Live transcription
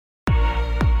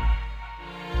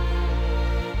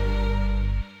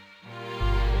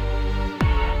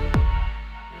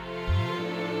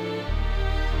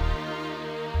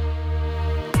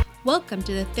Welcome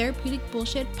to the Therapeutic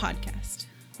Bullshit Podcast.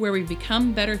 Where we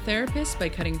become better therapists by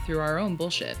cutting through our own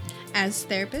bullshit. As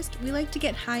therapists, we like to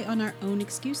get high on our own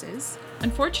excuses.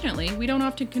 Unfortunately, we don't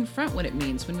often confront what it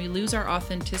means when we lose our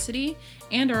authenticity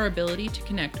and our ability to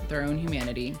connect with our own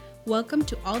humanity. Welcome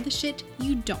to all the shit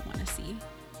you don't want to see.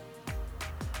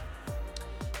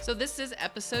 So this is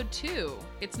episode 2.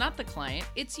 It's not the client,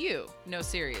 it's you. No,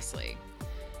 seriously.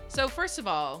 So first of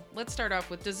all, let's start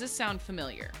off with, does this sound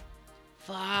familiar?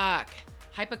 Fuck.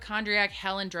 Hypochondriac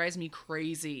Helen drives me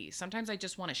crazy. Sometimes I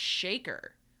just want to shake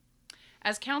her.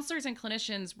 As counselors and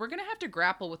clinicians, we're going to have to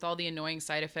grapple with all the annoying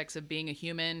side effects of being a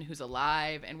human who's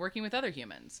alive and working with other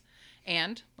humans.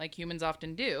 And, like humans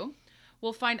often do,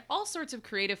 we'll find all sorts of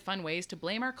creative, fun ways to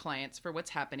blame our clients for what's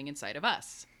happening inside of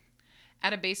us.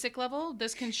 At a basic level,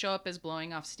 this can show up as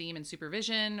blowing off steam in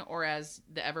supervision or as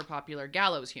the ever-popular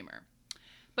gallows humor.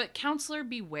 But counselor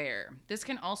beware. This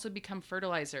can also become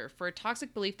fertilizer for a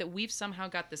toxic belief that we've somehow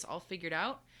got this all figured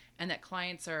out and that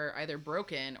clients are either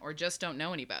broken or just don't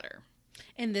know any better.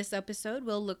 In this episode,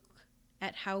 we'll look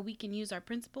at how we can use our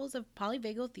principles of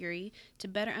polyvagal theory to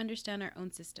better understand our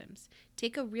own systems,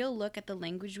 take a real look at the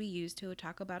language we use to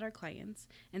talk about our clients,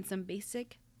 and some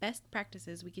basic best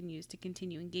practices we can use to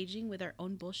continue engaging with our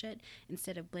own bullshit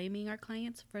instead of blaming our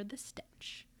clients for the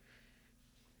stench.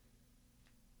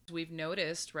 We've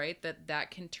noticed, right,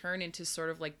 that can turn into sort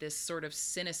of like this sort of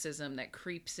cynicism that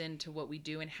creeps into what we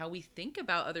do and how we think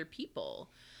about other people.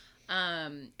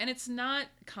 And it's not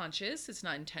conscious, it's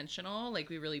not intentional, like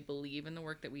we really believe in the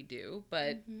work that we do,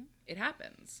 but it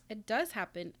happens. It does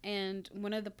happen. And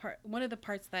one of the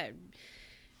parts that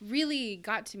really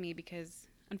got to me, because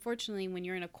unfortunately when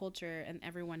you're in a culture and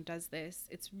everyone does this,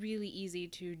 it's really easy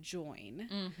to join.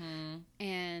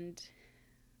 And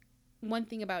one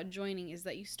thing about joining is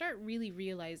that you start really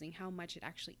realizing how much it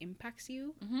actually impacts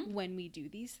you when we do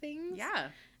these things. Yeah.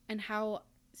 And how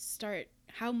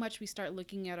much we start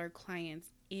looking at our clients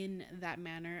in that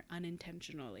manner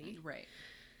unintentionally. Right.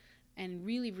 And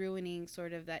really ruining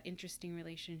sort of that interesting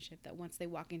relationship that once they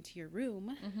walk into your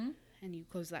room and you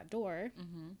close that door,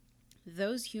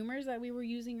 those humors that we were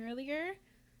using earlier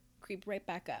creep right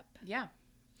back up. Yeah.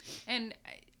 And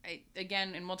I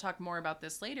again, and we'll talk more about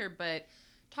this later, but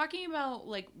talking about,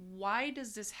 like, why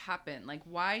does this happen? Like,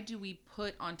 why do we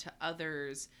put onto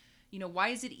others, why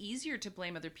is it easier to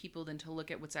blame other people than to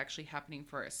look at what's actually happening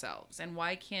for ourselves? And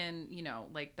why can,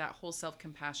 like that whole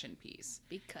self-compassion piece?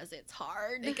 Because it's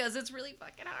hard. Because it's really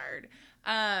fucking hard.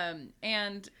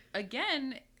 And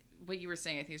again, what you were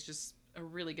saying, I think is just a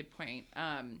really good point,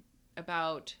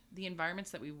 about the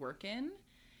environments that we work in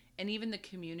and even the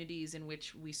communities in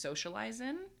which we socialize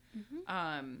in.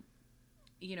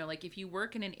 Like if you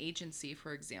work in an agency,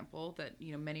 for example, that,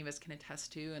 many of us can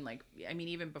attest to. And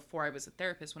even before I was a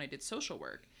therapist, when I did social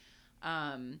work,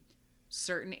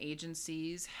 certain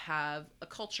agencies have a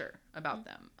culture about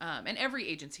them. And every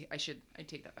agency, I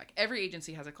take that back. Every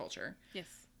agency has a culture. Yes.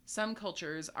 Some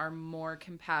cultures are more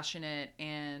compassionate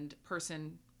and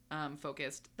person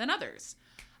focused than others.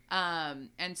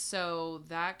 And so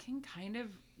that can kind of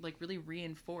really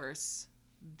reinforce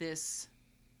this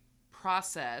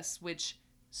process, which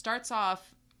starts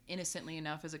off innocently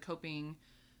enough as a coping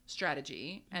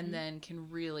strategy and then can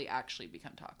really actually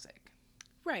become toxic.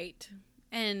 Right.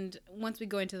 And once we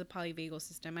go into the polyvagal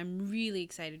system, I'm really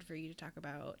excited for you to talk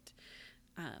about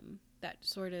that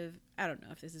sort of, I don't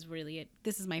know if this is really it.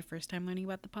 This is my first time learning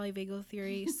about the polyvagal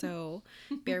theory, so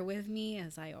bear with me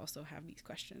as I also have these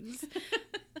questions.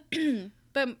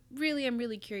 But really, I'm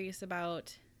really curious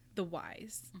about the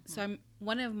whys. So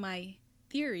one of my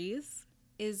theories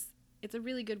is it's a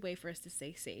really good way for us to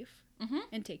stay safe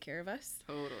and take care of us.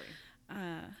 Totally.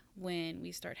 When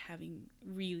we start having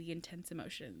really intense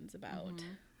emotions about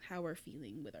how we're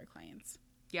feeling with our clients.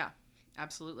 Yeah,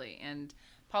 absolutely. And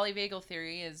polyvagal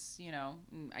theory is,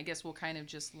 I guess we'll kind of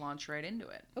just launch right into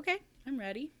it. Okay, I'm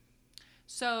ready.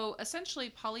 So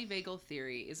essentially, polyvagal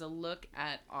theory is a look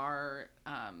at our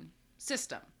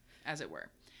system, as it were.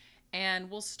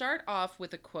 And we'll start off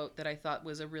with a quote that I thought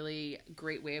was a really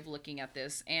great way of looking at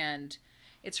this. And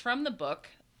it's from the book,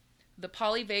 The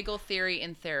Polyvagal Theory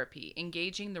in Therapy,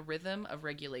 Engaging the Rhythm of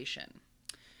Regulation.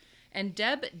 And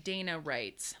Deb Dana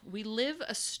writes, "We live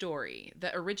a story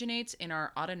that originates in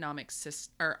our autonomic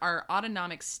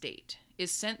state,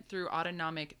 is sent through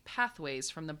autonomic pathways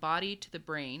from the body to the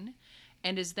brain,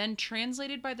 and is then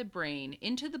translated by the brain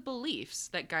into the beliefs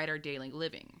that guide our daily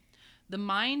living. The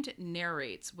mind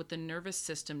narrates what the nervous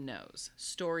system knows.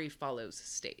 Story follows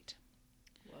state."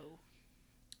 Whoa.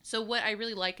 So what I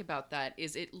really like about that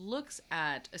is it looks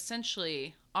at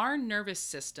essentially our nervous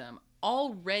system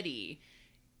already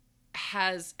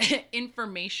has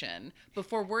information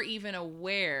before we're even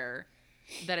aware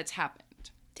that it's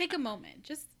happened. Take a moment.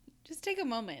 Just take a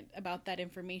moment about that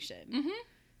information. Mm-hmm.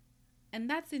 And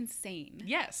that's insane.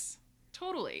 Yes,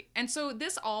 totally. And so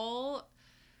this all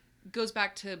goes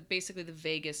back to basically the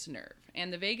vagus nerve.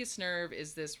 And the vagus nerve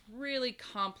is this really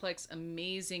complex,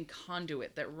 amazing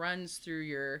conduit that runs through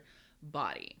your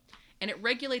body. And it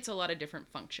regulates a lot of different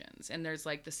functions. And there's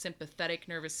like the sympathetic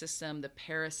nervous system, the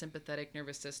parasympathetic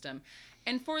nervous system.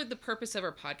 And for the purpose of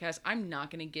our podcast, I'm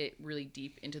not going to get really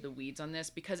deep into the weeds on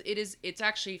this because it's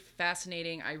actually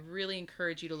fascinating. I really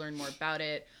encourage you to learn more about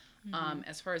it.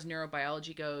 As far as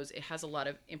neurobiology goes, it has a lot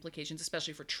of implications,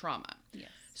 especially for trauma. Yes.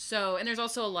 So, and there's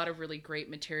also a lot of really great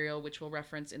material, which we'll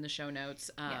reference in the show notes.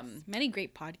 Yes. Many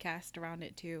great podcasts around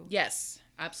it too. Yes,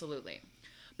 absolutely.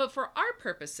 But for our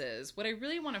purposes, what I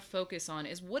really want to focus on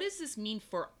is what does this mean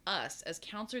for us as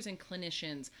counselors and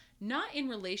clinicians, not in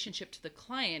relationship to the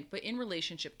client, but in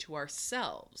relationship to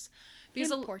ourselves.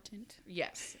 Because important.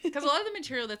 Yes. Because a lot of the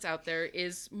material that's out there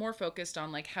is more focused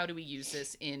on like how do we use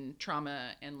this in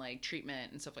trauma and like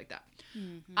treatment and stuff like that.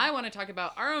 Mm-hmm. I want to talk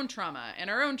about our own trauma and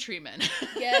our own treatment.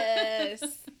 Yes.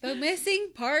 The missing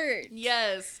part.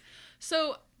 Yes.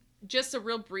 So just a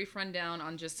real brief rundown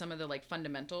on just some of the like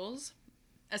fundamentals.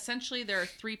 Essentially, there are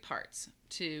 3 parts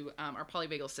to our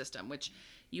polyvagal system, which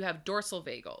you have dorsal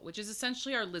vagal, which is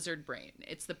essentially our lizard brain.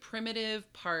 It's the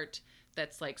primitive part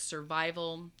that's like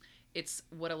survival. It's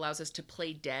what allows us to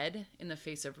play dead in the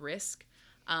face of risk.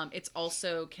 It's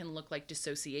also can look like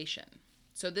dissociation.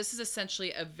 So this is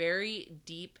essentially a very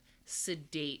deep,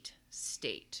 sedate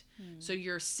state. So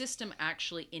your system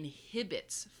actually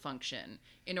inhibits function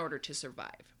in order to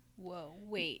survive. Whoa,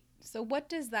 wait. So what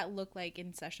does that look like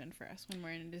in session for us when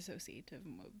we're in a dissociative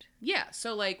mode? Yeah,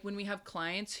 so like when we have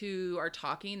clients who are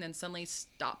talking, then suddenly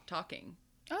stop talking.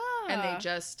 Ah. And they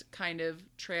just kind of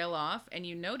trail off, and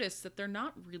you notice that they're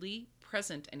not really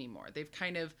present anymore. They've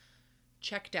kind of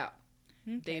checked out.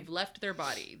 Okay. They've left their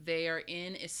body. They are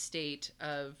in a state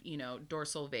of,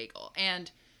 dorsal vagal.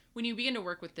 And when you begin to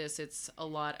work with this, it's a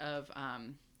lot of...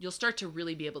 you'll start to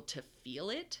really be able to feel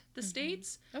it, the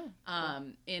states,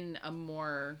 in a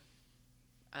more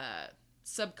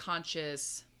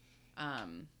subconscious,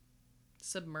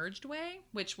 submerged way,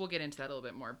 which we'll get into that a little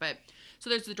bit more. But so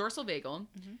there's the dorsal vagal,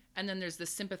 and then there's the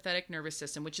sympathetic nervous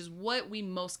system, which is what we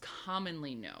most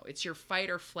commonly know. It's your fight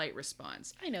or flight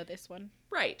response. I know this one.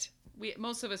 Right.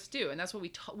 Most of us do, and that's what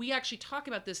we actually talk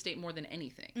about this state more than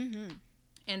anything. Mm-hmm.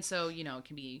 And so, it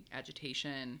can be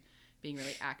agitation, being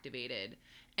really activated.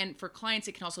 And for clients,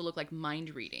 it can also look like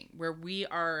mind reading, where we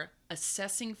are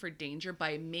assessing for danger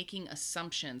by making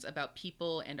assumptions about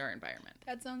people and our environment.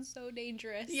 That sounds so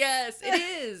dangerous. Yes, it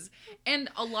is. And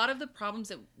a lot of the problems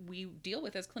that we deal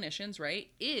with as clinicians, right,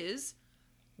 is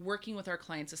working with our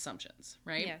clients' assumptions,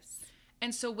 right? Yes.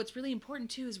 And so what's really important,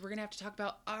 too, is we're going to have to talk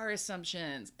about our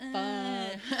assumptions.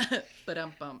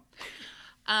 Ba-dum-bum.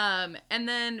 And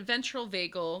then ventral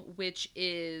vagal, which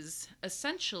is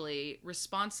essentially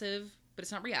responsive, but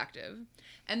it's not reactive.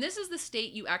 And this is the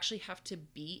state you actually have to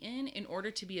be in order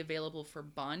to be available for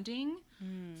bonding,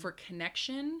 for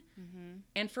connection,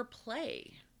 and for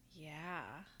play. Yeah.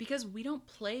 Because we don't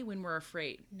play when we're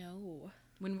afraid. No.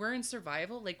 When we're in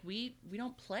survival, like we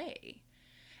don't play.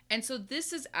 And so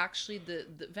this is actually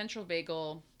the ventral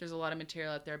vagal. There's a lot of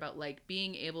material out there about like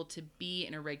being able to be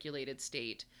in a regulated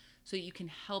state so you can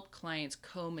help clients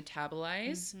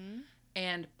co-metabolize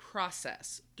and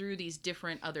process through these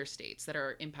different other states that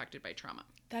are impacted by trauma.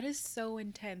 That is so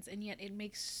intense, and yet it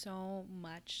makes so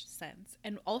much sense.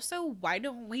 And also, why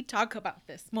don't we talk about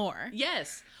this more?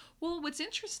 Yes. Well, what's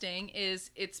interesting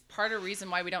is it's part of the reason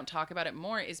why we don't talk about it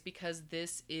more is because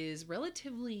this is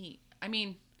relatively,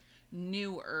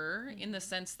 newer in the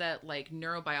sense that like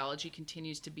neurobiology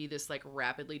continues to be this like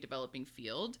rapidly developing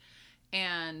field.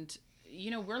 And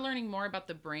we're learning more about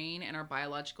the brain and our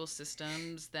biological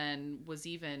systems than was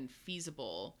even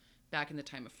feasible back in the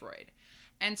time of Freud.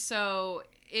 And so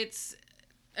it's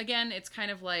kind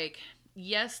of like,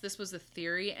 yes, this was a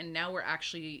theory, and now we're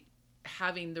actually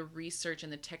having the research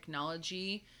and the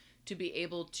technology to be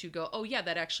able to go, oh yeah,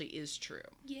 that actually is true.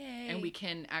 Yay. And we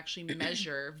can actually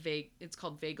measure it's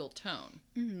called vagal tone.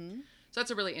 Mm-hmm. So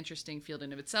that's a really interesting field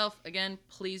in of itself. Again,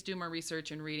 please do more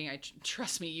research and reading.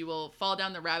 Trust me, you will fall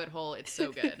down the rabbit hole. It's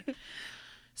so good.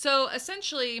 So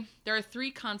essentially, there are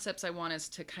 3 concepts I want us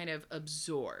to kind of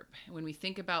absorb when we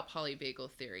think about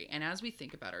polyvagal theory and as we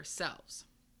think about ourselves.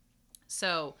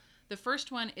 So the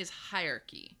first one is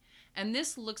hierarchy. And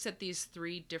this looks at these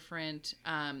 3 different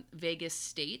vagus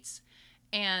states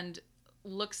and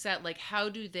looks at like how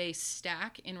do they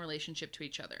stack in relationship to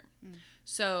each other.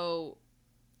 So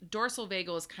dorsal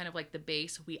vagal is kind of like the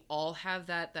base. We all have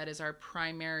that. That is our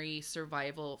primary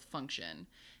survival function.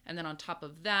 And then on top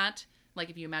of that, like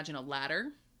if you imagine a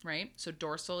ladder, right? So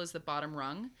dorsal is the bottom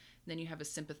rung. Then you have a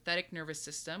sympathetic nervous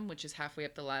system, which is halfway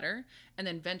up the ladder. And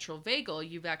then ventral vagal,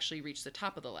 you've actually reached the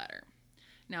top of the ladder.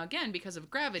 Now, again, because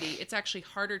of gravity, it's actually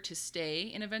harder to stay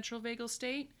in a ventral vagal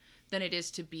state than it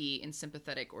is to be in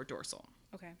sympathetic or dorsal.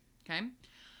 Okay. Okay?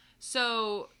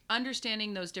 So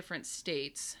understanding those different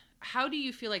states, how do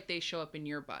you feel like they show up in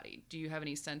your body? Do you have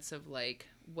any sense of like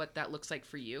what that looks like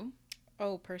for you?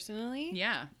 Oh, personally?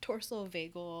 Yeah. Dorsal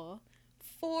vagal,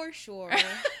 for sure.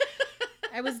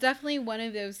 I was definitely one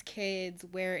of those kids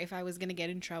where if I was going to get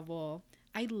in trouble,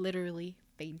 I literally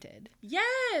fainted.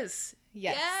 Yes.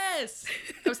 Yes. Yes.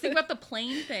 I was thinking about the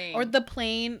plane thing. Or the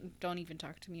plane. Don't even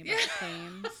talk to me about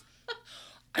planes.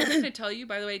 I was going to tell you,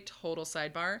 by the way, total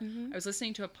sidebar. I was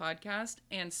listening to a podcast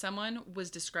and someone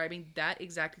was describing that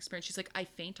exact experience. She's like, I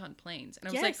faint on planes. And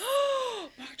I was like, oh,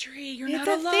 Marjorie, you're It's not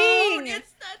a alone. thing.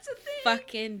 That's a thing.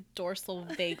 Fucking dorsal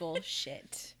vagal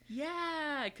shit.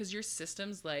 Yeah, because your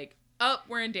system's like, oh,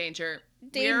 we're in danger.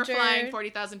 Danger. We're flying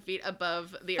 40,000 feet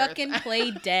above the Fucking earth.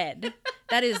 play dead.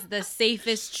 That is the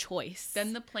safest choice.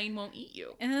 Then the plane won't eat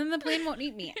you. And then the plane won't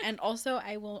eat me. And also,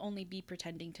 I will only be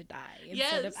pretending to die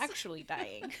instead of Yes. actually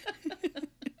dying.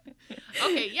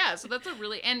 Okay, yeah, so that's a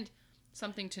really, and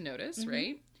something to notice,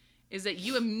 right, is that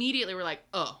you immediately were like,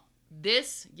 oh,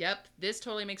 this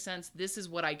totally makes sense. This is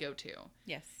what I go to.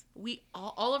 Yes. We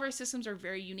all of our systems are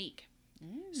very unique.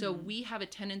 So we have a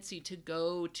tendency to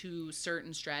go to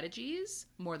certain strategies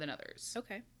more than others.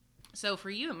 Okay. So for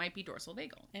you, it might be dorsal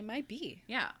vagal. It might be.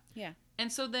 Yeah. Yeah.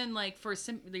 And so then, like, for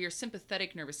your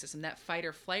sympathetic nervous system, that fight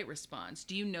or flight response,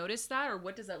 do you notice that, or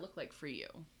what does that look like for you?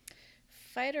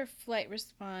 Fight or flight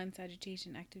response,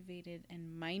 agitation activated,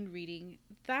 and mind reading.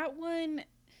 That one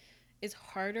is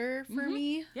harder for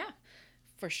me. Yeah.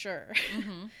 For sure.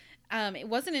 It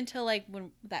wasn't until, like,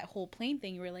 when that whole plane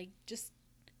thing, you were like, just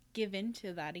give in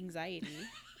to that anxiety.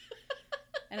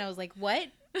 And I was like, what?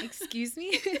 Excuse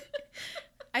me?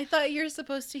 I thought you're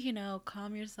supposed to,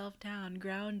 calm yourself down,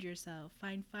 ground yourself,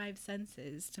 find 5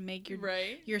 senses to make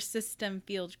your system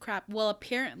feel crap. Well,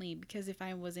 apparently, because if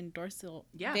I was in dorsal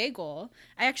vagal,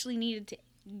 I actually needed to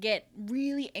get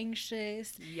really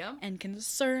anxious and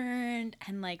concerned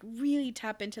and like really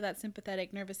tap into that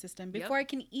sympathetic nervous system before I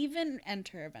can even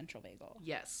enter ventral vagal.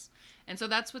 Yes. And so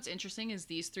that's what's interesting is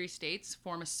these 3 states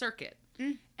form a circuit.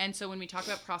 And so when we talk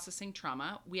about processing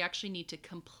trauma, we actually need to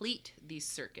complete these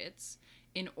circuits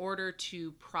in order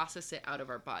to process it out of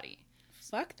our body.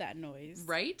 Fuck that noise.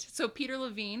 Right? So Peter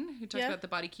Levine, who talks about the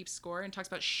body keeps score and talks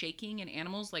about shaking in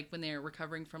animals, like when they're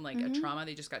recovering from like a trauma,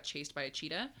 they just got chased by a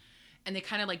cheetah. And they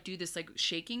kind of like do this like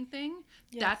shaking thing.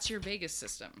 Yes. That's your vagus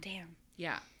system. Damn.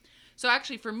 Yeah. So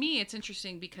actually for me, it's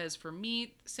interesting because for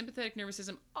me, sympathetic nervous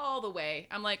system all the way,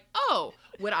 I'm like, oh,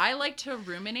 would I like to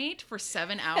ruminate for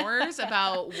 7 hours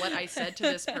about what I said to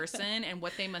this person and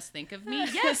what they must think of me?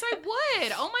 Yes, I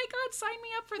would. Oh my God, sign me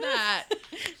up for that.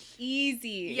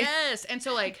 Easy. Yes. And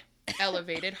so like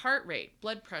elevated heart rate,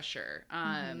 blood pressure,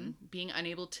 being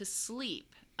unable to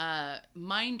sleep,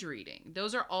 mind reading.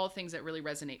 Those are all things that really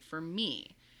resonate for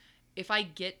me. If I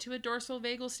get to a dorsal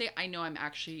vagal state, I know I'm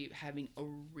actually having a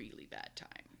really bad time.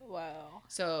 Wow.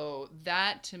 So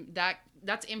that's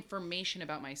information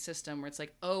about my system where it's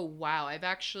like, oh wow, I've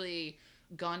actually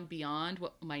gone beyond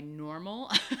what my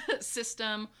normal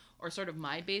system or sort of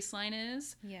my baseline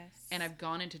is. Yes. And I've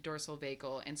gone into dorsal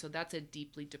vagal, and so that's a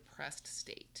deeply depressed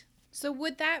state. So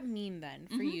would that mean then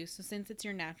for you, so since it's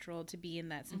your natural to be in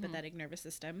that sympathetic nervous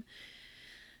system,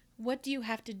 what do you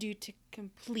have to do to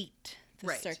complete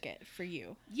the circuit for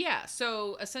you? Yeah,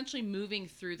 so essentially moving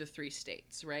through the 3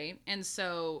 states, right? And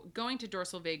so going to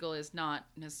dorsal vagal is not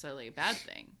necessarily a bad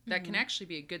thing. That can actually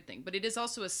be a good thing, but it is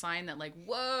also a sign that like,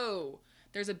 whoa,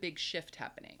 there's a big shift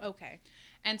happening. Okay.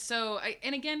 And so,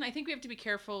 again, I think we have to be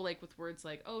careful, like, with words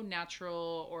like, oh,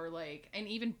 natural, or, like, and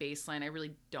even baseline. I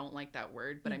really don't like that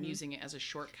word, but I'm using it as a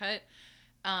shortcut.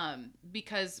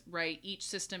 Because, right, each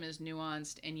system is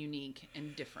nuanced and unique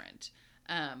and different.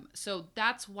 So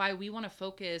that's why we want to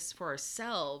focus for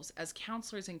ourselves as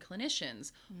counselors and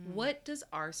clinicians. What does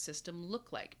our system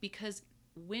look like? Because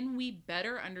when we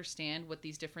better understand what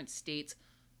these different states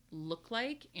look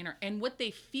like and what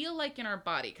they feel like in our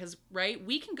body, because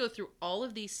we can go through all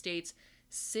of these states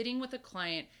sitting with a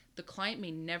client. The client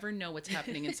may never know what's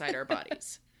happening inside our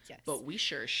bodies. Yes, but we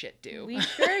sure as shit do. We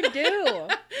sure do.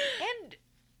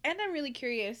 And I'm really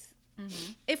curious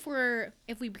if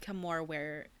we become more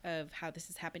aware of how this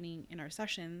is happening in our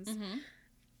sessions,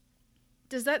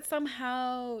 does that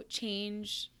somehow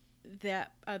change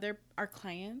our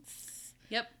clients'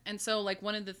 Yep. And so, like,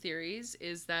 one of the theories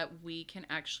is that we can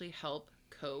actually help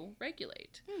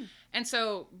co-regulate. And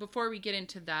so, before we get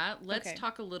into that, let's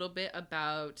talk a little bit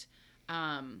about.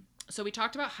 So we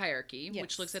talked about hierarchy,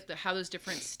 which looks at how those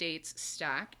different states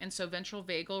stack. And so, ventral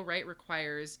vagal, right,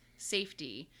 requires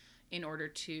safety in order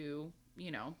to,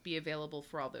 you know, be available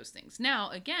for all those things. Now,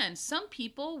 again, some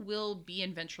people will be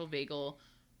in ventral vagal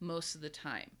most of the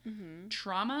time.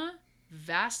 Trauma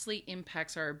vastly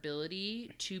impacts our ability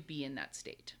to be in that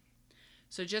state.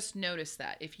 So just notice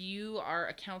that. If you are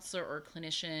a counselor or a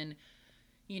clinician,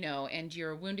 you know, and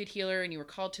you're a wounded healer and you were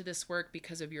called to this work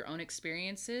because of your own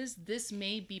experiences, this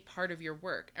may be part of your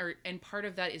work. And part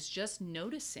of that is just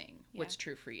noticing what's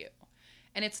true for you.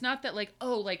 And it's not that like,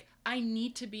 oh, like I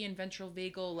need to be in ventral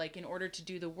vagal like in order to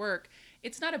do the work.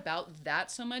 It's not about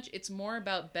that so much. It's more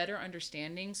about better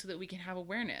understanding so that we can have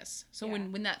awareness. So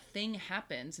when that thing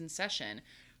happens in session,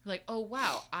 we're like, oh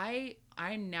wow, I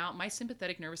now my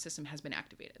sympathetic nervous system has been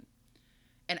activated.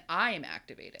 And I am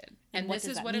activated. And this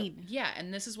is what it,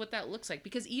 and this is what that looks like.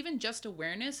 Because even just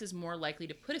awareness is more likely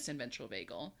to put us in ventral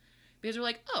vagal. Because we're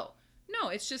like, oh, no,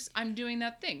 it's just I'm doing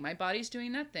that thing. My body's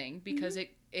doing that thing because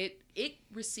it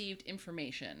received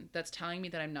information that's telling me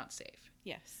that I'm not safe.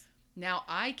 Yes. Now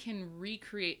I can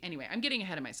recreate. Anyway, I'm getting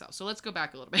ahead of myself. So let's go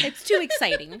back a little bit. It's too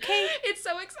exciting, okay? It's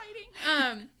so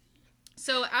exciting.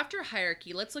 So after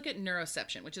hierarchy, let's look at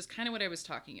neuroception, which is kind of what I was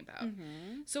talking about.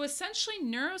 So essentially,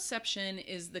 neuroception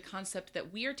is the concept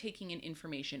that we are taking in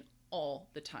information all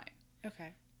the time. Okay.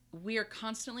 We are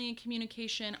constantly in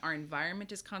communication. Our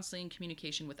environment is constantly in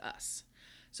communication with us.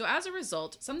 So as a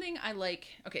result, something I like...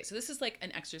 Okay, so this is like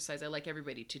an exercise I like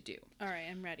everybody to do. All right,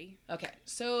 I'm ready. Okay,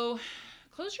 so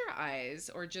close your eyes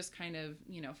or just kind of,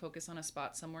 you know, focus on a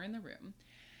spot somewhere in the room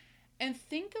and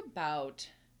think about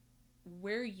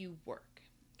where you work.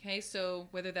 Okay, so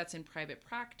whether that's in private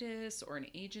practice or an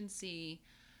agency,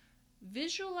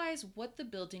 visualize what the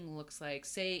building looks like,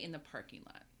 say in the parking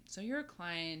lot. So you're a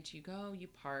client, you go, you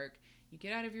park, you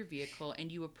get out of your vehicle,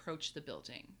 and you approach the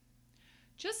building.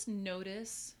 Just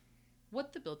notice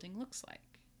what the building looks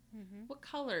like. What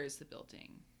color is the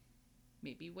building?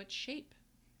 Maybe what shape?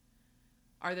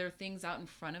 Are there things out in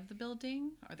front of the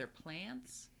building? Are there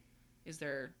plants? Is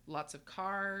there lots of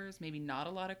cars? Maybe not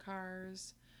a lot of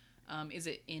cars? Is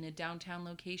it in a downtown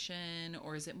location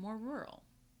or is it more rural?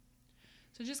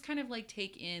 So just kind of like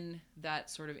take in that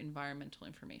sort of environmental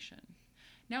information.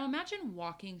 Now imagine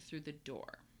walking through the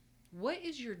door. What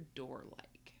is your door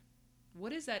like?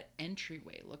 What does that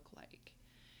entryway look like?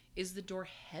 Is the door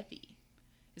heavy?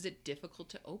 Is it difficult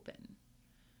to open?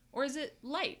 Or is it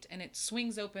light and it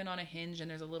swings open on a hinge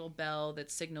and there's a little bell that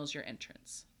signals your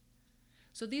entrance?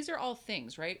 So these are all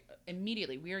things, right?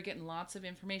 Immediately, we are getting lots of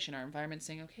information. Our environment's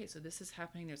saying, okay, so this is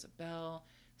happening. There's a bell.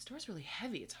 This door's really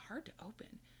heavy. It's hard to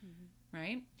open,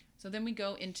 right? So then we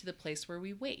go into the place where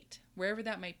we wait, wherever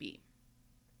that might be.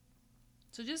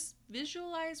 So just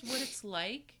visualize what it's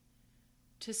like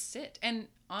to sit. And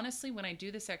honestly, when I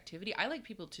do this activity, I like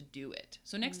people to do it.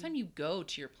 So next time you go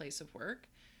to your place of work,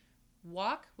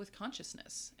 walk with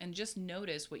consciousness and just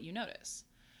notice what you notice.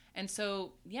 And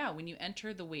so, yeah, when you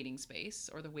enter the waiting space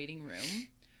or the waiting room,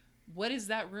 what does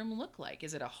that room look like?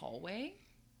 Is it a hallway?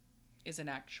 Is it an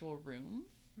actual room?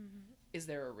 Is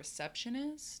there a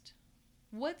receptionist?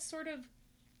 What sort of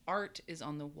art is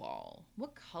on the wall?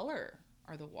 What color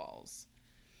are the walls?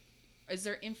 Is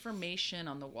there information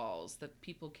on the walls that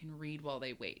people can read while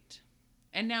they wait?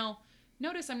 And now,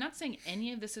 notice I'm not saying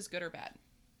any of this is good or bad.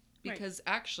 Because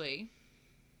actually,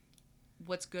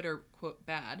 what's good or, quote,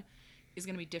 bad is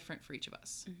going to be different for each of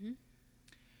us.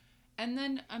 And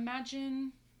then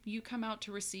imagine you come out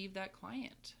to receive that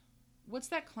client. What's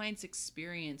that client's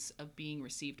experience of being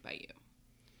received by you?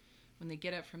 When they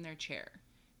get up from their chair,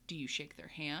 do you shake their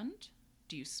hand?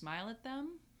 Do you smile at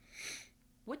them?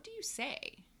 What do you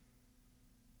say?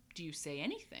 Do you say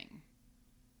anything?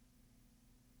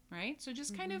 Right? So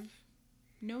just kind of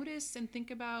notice and think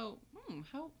about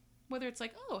how, whether it's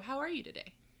like, oh, how are you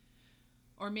today?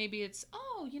 Or maybe it's,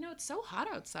 oh, you know, it's so hot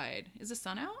outside. Is the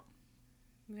sun out?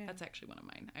 Yeah. That's actually one of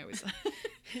mine. I always,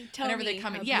 Tell whenever me they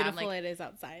come how in, beautiful I'm like, it is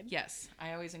outside. Yes,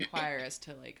 I always inquire as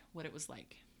to like what it was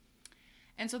like.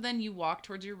 And so then you walk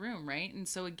towards your room, right? And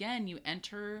so again, you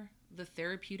enter the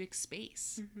therapeutic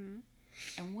space.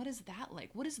 And what is that like?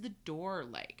 What is the door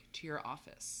like to your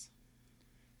office?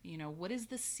 You know, what is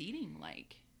the seating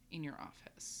like in your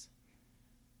office?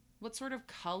 What sort of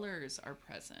colors are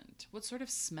present? What sort of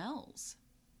smells?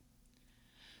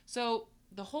 So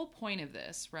the whole point of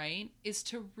this, right, is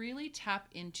to really tap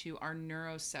into our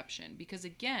neuroception because,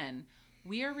 again,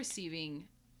 we are receiving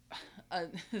uh,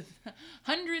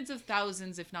 hundreds of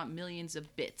thousands, if not millions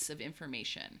of bits of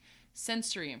information,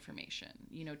 sensory information,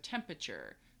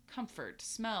 temperature, comfort,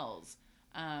 smells,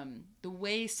 the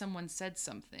way someone said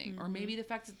something, or maybe the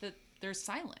fact that there's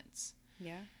silence.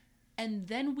 Yeah. And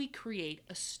then we create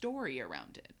a story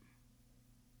around it.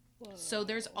 Whoa. So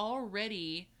there's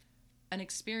already an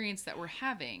experience that we're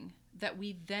having that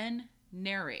we then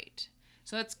narrate.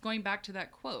 So that's going back to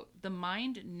that quote. The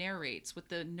mind narrates what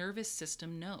the nervous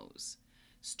system knows.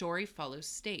 Story follows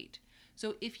state.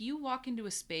 So if you walk into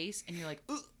a space and you're like,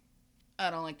 "Ugh, I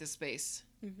don't like this space,"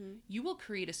 you will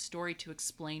create a story to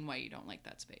explain why you don't like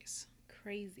that space.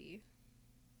 Crazy.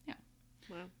 Yeah.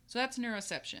 Wow. So that's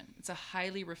neuroception. It's a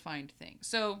highly refined thing.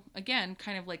 So again,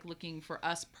 kind of like looking for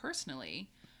us personally,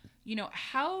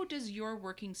 how does your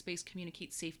working space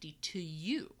communicate safety to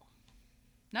you?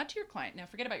 Not to your client. Now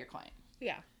forget about your client.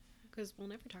 Yeah. Because we'll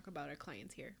never talk about our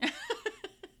clients here.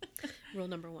 Rule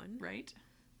number 1. Right?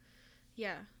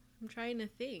 Yeah. I'm trying to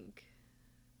think.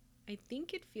 I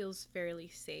think it feels fairly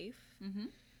safe.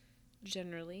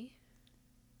 Generally.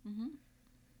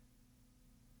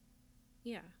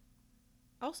 Yeah.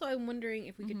 Also, I'm wondering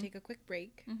if we could take a quick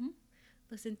break,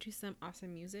 listen to some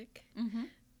awesome music,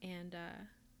 and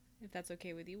if that's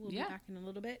okay with you, we'll be back in a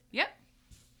little bit. Yep.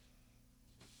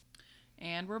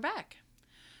 And we're back.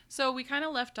 So we kind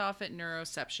of left off at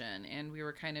neuroception, and we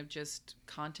were kind of just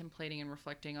contemplating and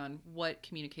reflecting on what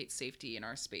communicates safety in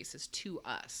our spaces to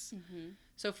us.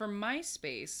 So for my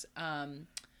space,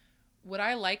 what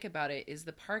I like about it is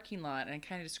the parking lot, and I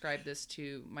kind of described this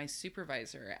to my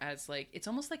supervisor as like, it's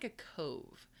almost like a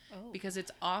cove. Because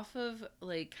it's off of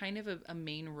like kind of a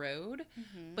main road,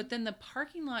 but then the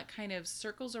parking lot kind of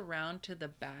circles around to the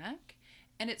back,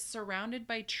 and it's surrounded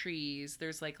by trees.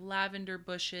 There's like lavender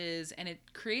bushes, and it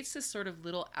creates this sort of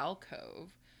little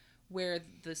alcove where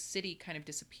the city kind of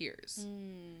disappears.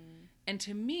 And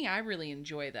to me, I really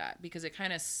enjoy that because it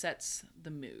kind of sets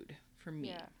the mood for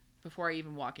me before I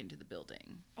even walk into the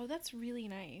building. Oh, that's really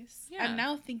nice. Yeah. I'm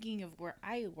now thinking of where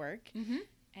I work,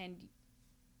 and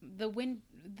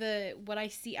what I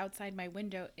see outside my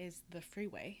window is the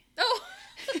freeway. Oh,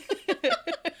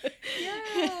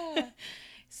 yeah.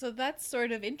 So that's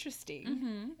sort of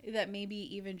interesting that maybe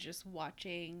even just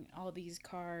watching all these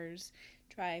cars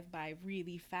drive by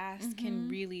really fast can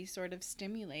really sort of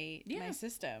stimulate my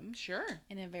system. Sure.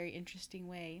 In a very interesting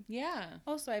way. Yeah.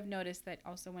 Also, I've noticed that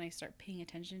also when I start paying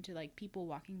attention to like people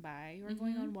walking by or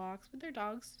going on walks with their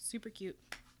dogs, super cute.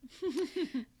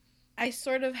 I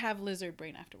sort of have lizard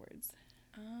brain afterwards.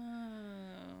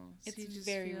 Oh. So It's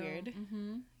very weird.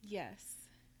 Yes.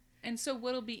 And so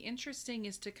what'll be interesting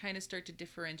is to kind of start to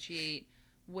differentiate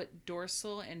what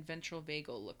dorsal and ventral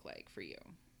vagal look like for you.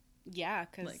 Yeah,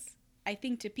 because I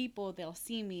think to people, they'll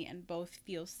see me and both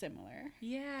feel similar.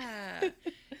 Yeah.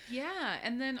 Yeah.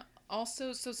 And then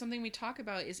also, so something we talk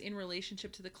about is in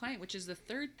relationship to the client, which is the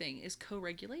third thing, is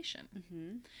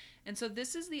co-regulation. And so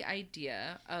this is the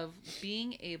idea of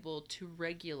being able to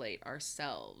regulate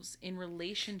ourselves in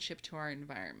relationship to our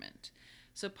environment.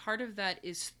 So part of that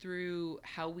is through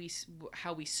how we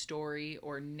story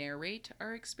or narrate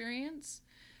our experience.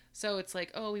 So it's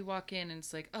like, oh, we walk in and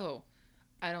it's like, oh,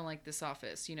 I don't like this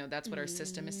office. That's what our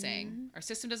system is saying. Our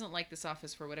system doesn't like this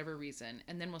office for whatever reason.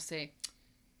 And then we'll say,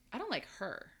 I don't like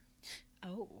her.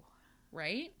 Oh.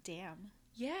 Right? Damn.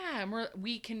 Yeah. And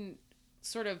we can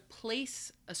sort of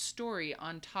place a story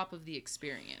on top of the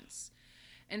experience.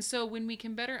 And so when we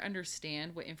can better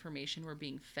understand what information we're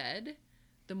being fed,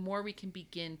 the more we can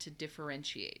begin to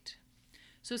differentiate.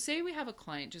 So say we have a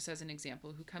client, just as an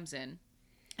example, who comes in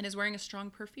and is wearing a strong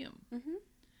perfume.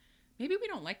 Maybe we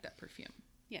don't like that perfume.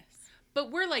 Yes.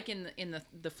 But we're like in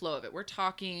the flow of it. We're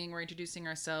talking, we're introducing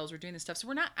ourselves, we're doing this stuff. So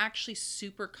we're not actually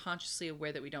super consciously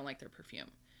aware that we don't like their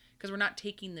perfume because we're not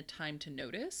taking the time to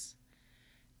notice.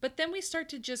 But then we start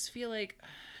to just feel like,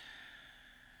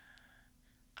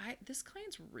 this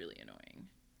client's really annoying.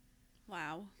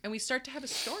 Wow. And we start to have a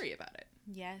story about it.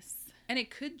 Yes. And it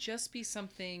could just be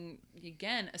something,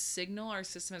 again, a signal our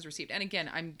system has received. And again,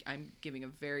 I'm giving a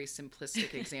very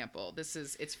simplistic example.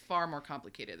 It's far more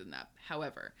complicated than that.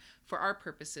 However, for our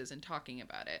purposes in talking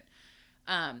about it,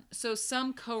 so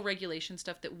some co-regulation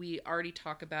stuff that we already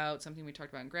talk about, something we talked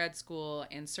about in grad school,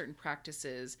 and certain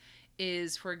practices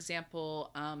is, for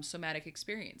example, somatic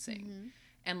experiencing.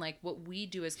 And like what we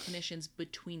do as clinicians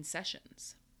between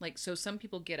sessions. Like, so some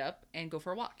people get up and go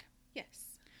for a walk.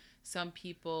 Yes. Some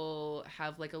people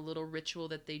have like a little ritual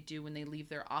that they do when they leave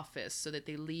their office so that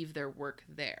they leave their work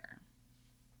there.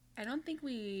 I don't think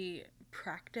we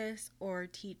practice or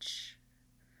teach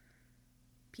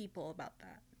people about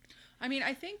that. I mean,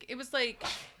 I think it was like,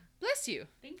 bless you.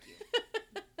 Thank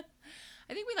you.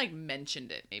 I think we like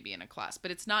mentioned it maybe in a class,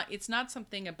 but it's not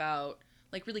something about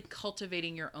like really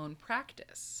cultivating your own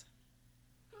practice.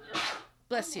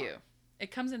 Bless you. It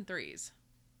comes in threes.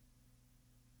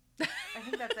 I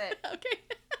think that's it. Okay.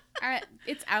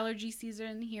 It's allergy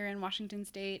season here in Washington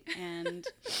State, and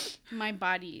my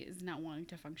body is not wanting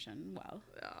to function well.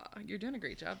 You're doing a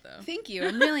great job, though. Thank you.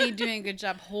 I'm really doing a good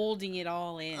job holding it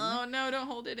all in. Oh, no, don't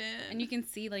hold it in. And you can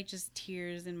see, like, just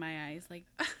tears in my eyes. Like,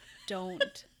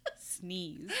 don't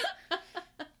sneeze.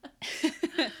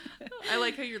 I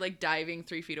like how you're, like, diving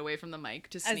 3 feet away from the mic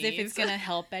to sneeze. As if it's going to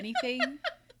help anything.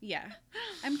 Yeah.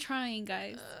 I'm trying,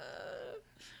 guys.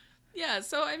 Yeah,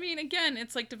 so, I mean, again,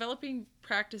 it's like developing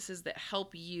practices that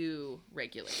help you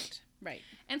regulate. Right.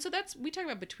 And so we talk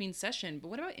about between session, but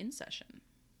what about in session?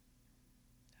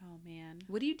 Oh, man.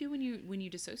 What do you do when you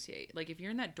dissociate? Like, if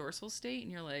you're in that dorsal state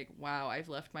and you're like, wow, I've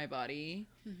left my body,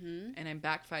 and I'm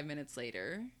back 5 minutes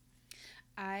later.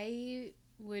 I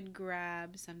would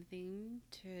grab something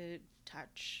to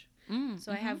touch. So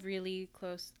I Mm-hmm. have really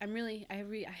close, I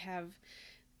have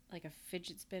like a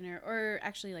fidget spinner, or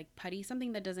actually like putty,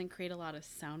 something that doesn't create a lot of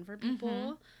sound for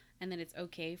people, and that it's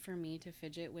okay for me to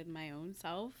fidget with my own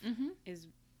self, is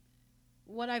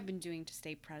what I've been doing to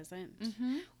stay present.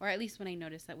 Or at least when I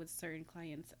notice that with certain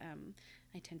clients,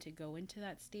 I tend to go into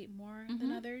that state more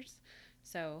than others.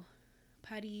 So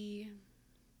putty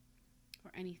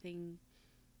or anything.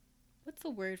 What's the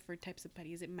word for types of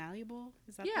putty? Is it malleable?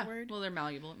 Is that the word? Well, they're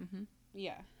malleable.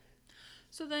 Yeah.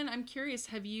 So then I'm curious,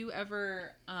 have you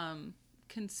ever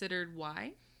considered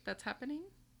why that's happening?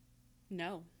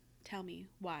 No. Tell me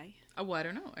why. Oh, well, I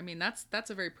don't know. I mean, that's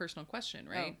a very personal question,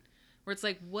 right? Oh. Where it's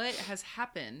like, what has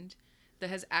happened that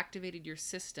has activated your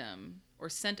system or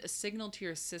sent a signal to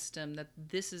your system that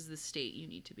this is the state you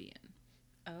need to be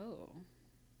in? Oh.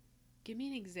 Give me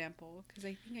an example, because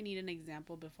I think I need an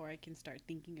example before I can start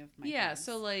thinking of my things.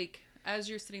 So like, as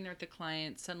you're sitting there with the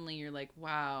client, suddenly you're like,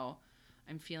 wow,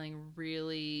 I'm feeling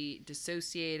really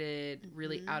dissociated,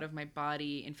 really out of my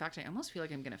body. In fact, I almost feel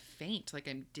like I'm going to faint, like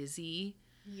I'm dizzy.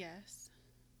 Yes.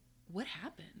 What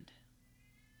happened?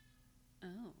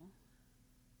 Oh.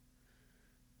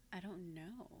 I don't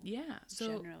know. Yeah.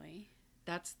 So generally.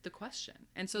 that's the question.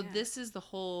 And so Yeah. this is the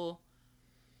whole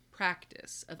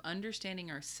practice of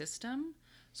understanding our system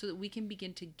so that we can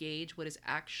begin to gauge what is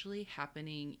actually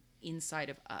happening inside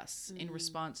of us in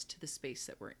response to the space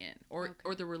that we're in or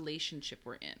the relationship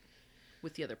we're in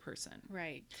with the other person.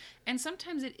 Right. And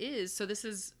sometimes it is. So this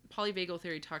is polyvagal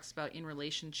theory talks about in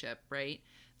relationship, right?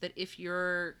 That if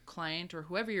your client or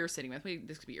whoever you're sitting with,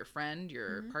 this could be your friend,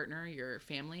 your partner, your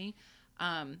family,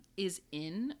 is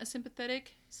in a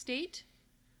sympathetic state,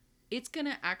 it's going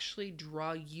to actually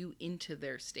draw you into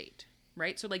their state,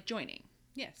 right? So like joining.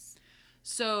 Yes.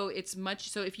 So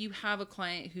if you have a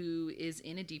client who is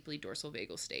in a deeply dorsal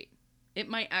vagal state, it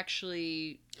might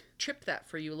actually trip that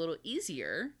for you a little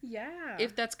easier. Yeah.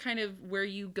 If that's kind of where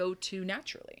you go to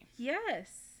naturally.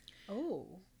 Yes. Oh,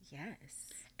 yes.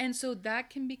 And so that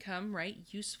can become, right,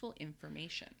 useful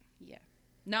information. Yeah.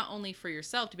 Not only for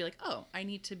yourself to be like, oh, I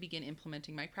need to begin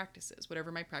implementing my practices,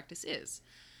 whatever my practice is.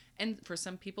 And for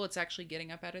some people, it's actually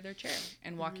getting up out of their chair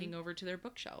and walking over to their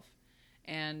bookshelf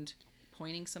and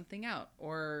pointing something out.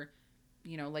 Or,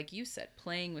 you know, like you said,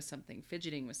 playing with something,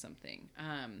 fidgeting with something.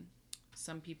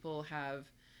 Some people have,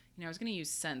 you know, I was going to use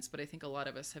scents, but I think a lot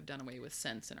of us have done away with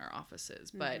scents in our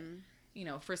offices. But, you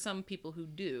know, for some people who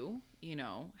do, you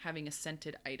know, having a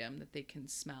scented item that they can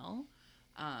smell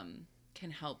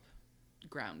can help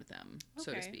ground them,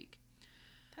 so to Okay. speak.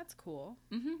 That's cool.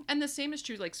 And the same is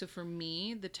true. Like, so for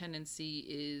me, the tendency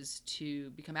is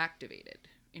to become activated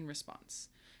in response.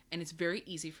 And it's very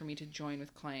easy for me to join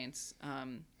with clients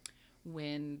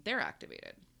when they're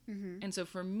activated. And so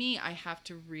for me, I have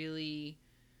to really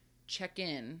check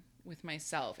in with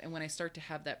myself. And when I start to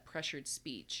have that pressured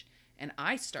speech and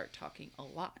I start talking a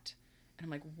lot, and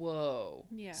I'm like, whoa,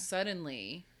 Yeah.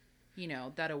 suddenly, you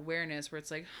know, that awareness where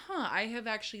it's like, I have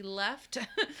actually left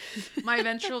my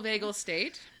ventral vagal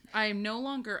state. I am no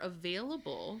longer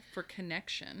available for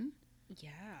connection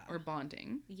Yeah. or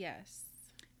bonding Yes.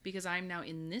 because I'm now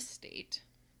in this state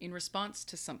in response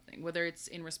to something, whether it's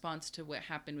in response to what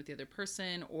happened with the other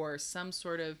person or some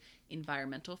sort of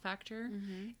environmental factor.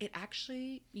 It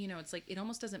actually, you know, it's like it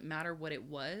almost doesn't matter what it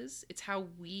was. It's how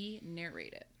we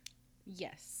narrate it.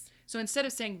 Yes. So instead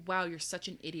of saying, wow, you're such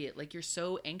an idiot, like you're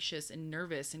so anxious and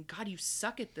nervous and God, you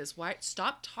suck at this. Why?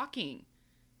 Stop talking.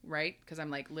 Right? Because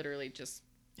I'm like literally just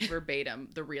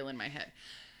verbatim the reel in my head.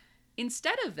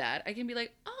 Instead of that, I can be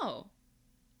like, oh,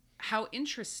 how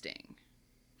interesting.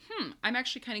 I'm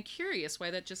actually kind of curious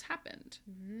why that just happened.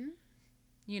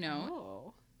 You know?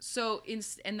 Oh. So,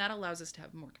 and that allows us to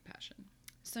have more compassion.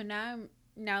 So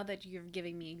now that you're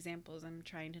giving me examples, I'm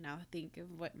trying to now think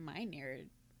of what my narrative,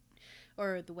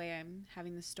 or the way I'm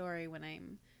having the story when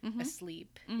I'm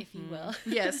asleep, if you will.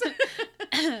 Yes.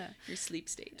 Your sleep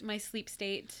state. My sleep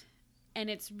state. And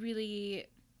it's really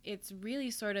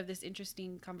sort of this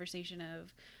interesting conversation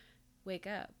of, wake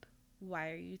up.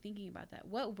 Why are you thinking about that?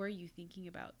 What were you thinking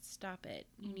about? Stop it.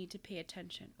 You need to pay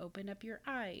attention. Open up your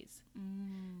eyes.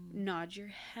 Nod your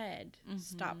head.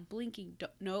 Stop blinking.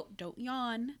 Don't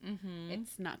yawn.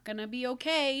 It's not going to be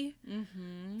okay.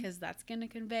 Because that's going to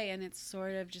convey. And it's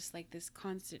sort of just like this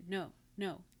constant, no,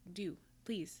 do,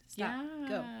 please, stop,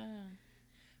 go.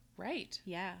 Right.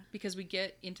 Yeah. Because we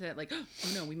get into that like, oh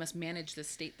no, we must manage the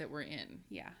state that we're in.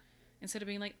 Yeah. Instead of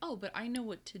being like, oh, but I know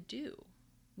what to do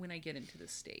when I get into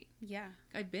this state. Yeah.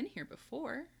 I've been here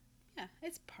before. Yeah.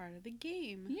 It's part of the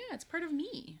game. Yeah, it's part of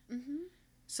me.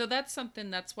 So that's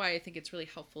why I think it's really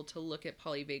helpful to look at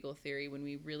polyvagal theory when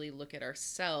we really look at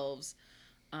ourselves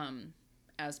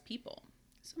as people.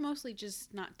 So mostly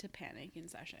just not to panic in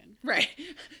session. Right.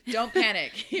 Don't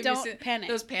panic. Don't panic.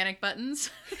 Those panic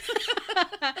buttons.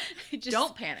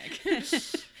 Don't panic.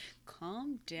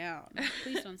 Calm down.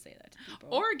 Please don't say that to people.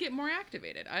 Or get more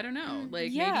activated. I don't know.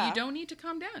 Like, maybe you don't need to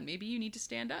calm down. Maybe you need to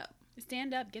stand up.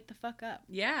 Stand up. Get the fuck up.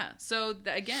 Yeah. So,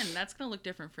 again, that's going to look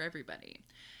different for everybody.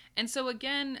 And so,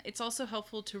 again, it's also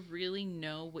helpful to really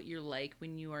know what you're like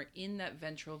when you are in that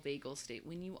ventral vagal state,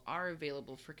 when you are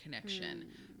available for connection,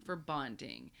 for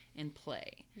bonding, and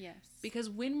play. Yes. Because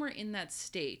when we're in that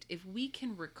state, if we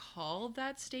can recall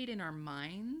that state in our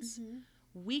minds,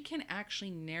 we can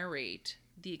actually narrate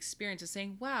the experience of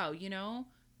saying, wow,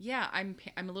 yeah, I'm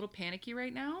a little panicky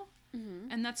right now.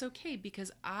 And that's okay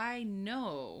because I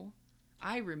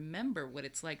remember what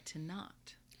it's like to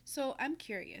not. So I'm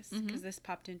curious, because this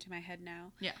popped into my head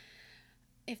now. Yeah.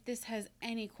 If this has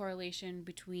any correlation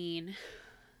between,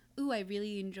 ooh, I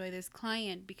really enjoy this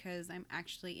client because I'm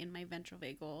actually in my ventral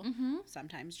vagal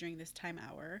sometimes during this time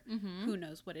hour. Who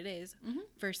knows what it is,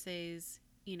 versus,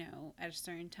 at a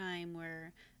certain time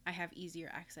where I have easier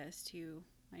access to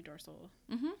my dorsal.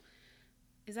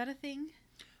 Is that a thing?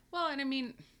 Well, and I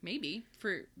mean, maybe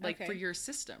for your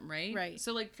system, right? Right.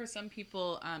 So like for some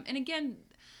people, and again,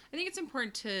 I think it's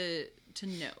important to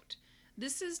note,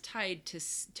 this is tied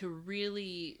to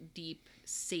really deep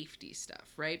safety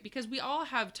stuff, right? Because we all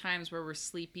have times where we're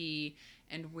sleepy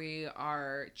and we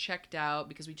are checked out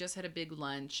because we just had a big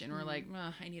lunch and we're like,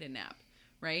 I need a nap,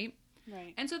 right?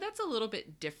 Right. And so that's a little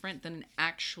bit different than an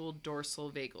actual dorsal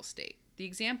vagal state. The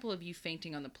example of you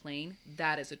fainting on the plane,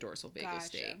 that is a dorsal vagal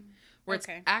state. Where it's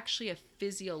actually a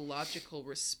physiological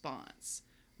response.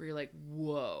 Where you're like,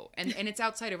 whoa. And it's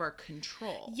outside of our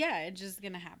control. Yeah, it's just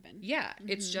going to happen. Yeah,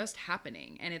 it's just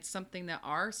happening. And it's something that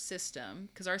our system,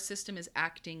 because our system is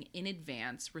acting in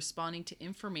advance, responding to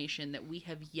information that we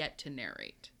have yet to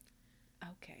narrate.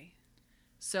 Okay.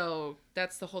 So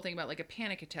that's the whole thing about like a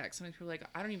panic attack. Sometimes people are like,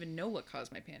 I don't even know what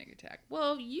caused my panic attack.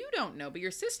 Well, you don't know, but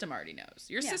your system already knows.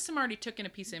 Your system already took in a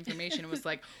piece of information and was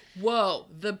like, whoa,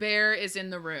 the bear is in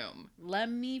the room.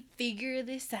 Let me figure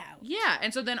this out. Yeah.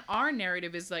 And so then our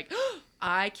narrative is like, oh,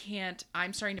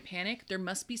 I'm starting to panic. There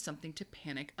must be something to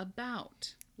panic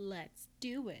about. Let's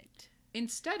do it.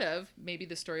 Instead of maybe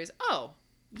the story is, oh,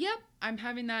 yep, I'm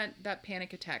having that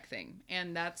panic attack thing.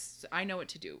 And I know what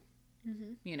to do,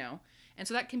 And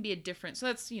so that can be a different, so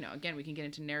that's, again, we can get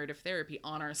into narrative therapy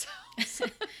on ourselves.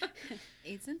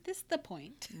 Isn't this the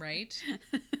point? Right?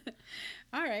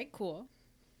 All right, cool.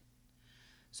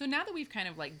 So now that we've kind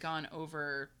of like gone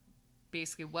over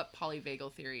basically what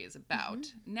polyvagal theory is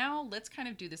about, now let's kind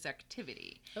of do this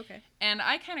activity. Okay. And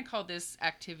I kind of call this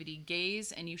activity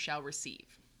gaze and you shall receive.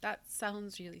 That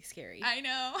sounds really scary. I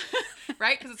know.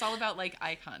 Right? Because it's all about like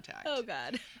eye contact. Oh,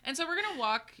 God. And so we're going to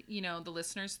walk, the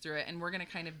listeners through it and we're going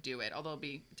to kind of do it, although it'll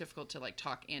be difficult to like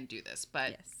talk and do this,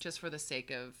 but just for the sake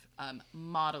of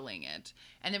modeling it.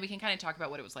 And then we can kind of talk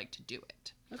about what it was like to do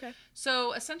it. Okay.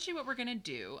 So essentially what we're going to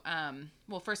do,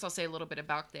 well, first I'll say a little bit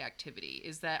about the activity,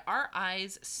 is that our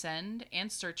eyes send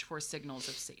and search for signals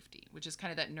of safety, which is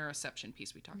kind of that neuroception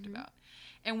piece we talked about.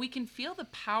 And we can feel the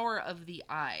power of the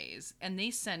eyes, and they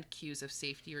send cues of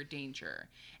safety or danger.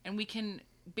 And we can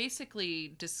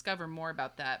basically discover more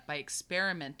about that by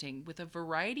experimenting with a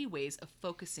variety of ways of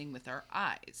focusing with our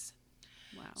eyes.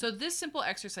 Wow. So this simple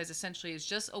exercise essentially is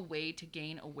just a way to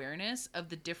gain awareness of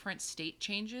the different state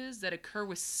changes that occur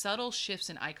with subtle shifts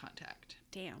in eye contact.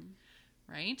 Damn.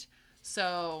 Right?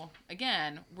 So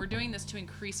again, we're doing this to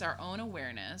increase our own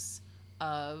awareness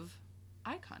of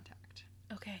eye contact.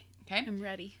 Okay. Okay? I'm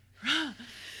ready.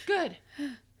 Good.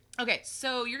 Okay,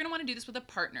 so you're going to want to do this with a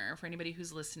partner for anybody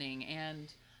who's listening.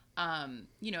 And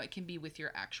It can be with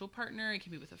your actual partner. It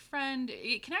can be with a friend.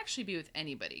 It can actually be with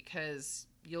anybody because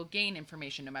you'll gain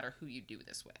information no matter who you do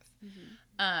this with.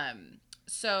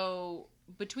 So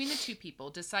between the two people,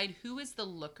 decide who is the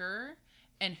looker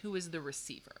and who is the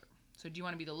receiver. So do you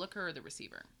want to be the looker or the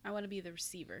receiver? I want to be the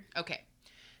receiver. Okay.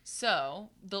 So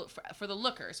for the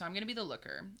looker, so I'm going to be the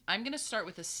looker. I'm going to start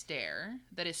with a stare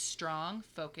that is strong,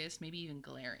 focused, maybe even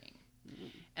glaring.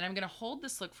 And I'm going to hold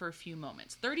this look for a few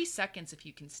moments. 30 seconds if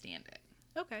you can stand it.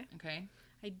 Okay. Okay?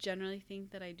 I generally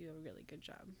think that I do a really good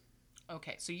job.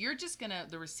 Okay. So you're just going to,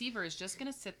 the receiver is just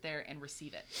going to sit there and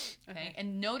receive it. Okay.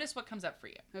 And notice what comes up for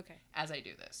you. Okay. As I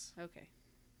do this. Okay.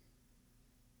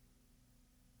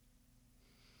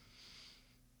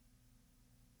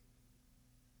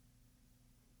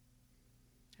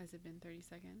 Has it been 30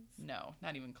 seconds? No,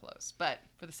 not even close. But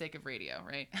for the sake of radio,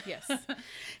 right? Yes.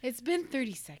 It's been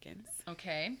 30 seconds.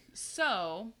 Okay.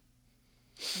 So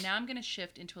now I'm going to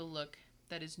shift into a look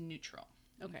that is neutral.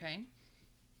 Okay.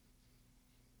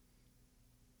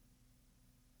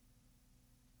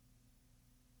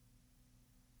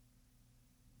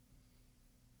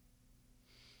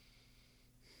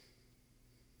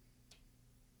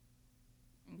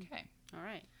 Okay. All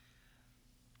right.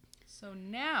 So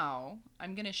now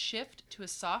I'm going to shift to a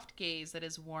soft gaze that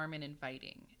is warm and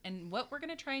inviting. And what we're going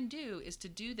to try and do is to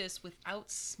do this without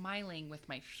smiling with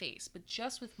my face, but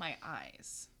just with my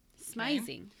eyes. Smizing.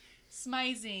 Okay?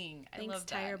 Smizing. I Thanks, love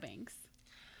that. Tyra Banks.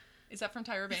 Is that from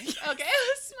Tyra Banks? Okay.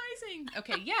 Smizing.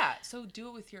 Okay, yeah. So do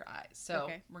it with your eyes. So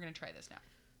we're going to try this now.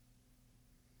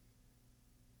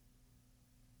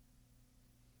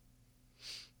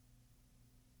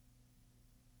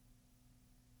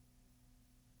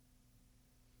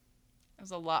 It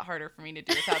was a lot harder for me to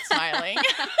do without smiling.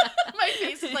 My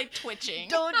face is like twitching.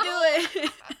 Don't do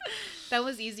it. That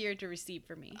was easier to receive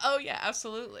for me. Oh, yeah,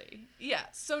 absolutely. Yeah.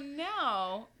 So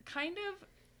now I'm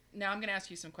going to ask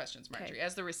you some questions, Marjorie,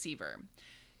 as the receiver.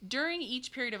 During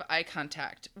each period of eye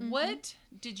contact, what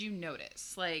did you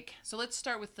notice? Like, so let's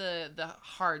start with the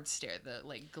hard stare, the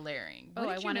like glaring. What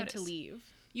I did you wanted notice? to leave.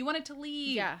 You wanted to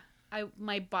leave? Yeah.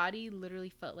 My body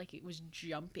literally felt like it was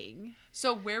jumping.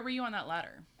 So where were you on that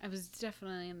ladder? I was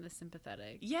definitely in the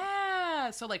sympathetic.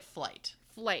 Yeah. So like flight.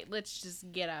 Let's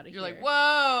just get out of here. You're like,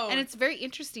 whoa. And it's very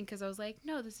interesting because I was like,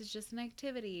 no, this is just an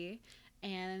activity.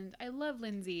 And I love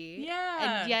Lindsay.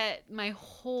 Yeah. And yet my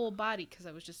whole body, because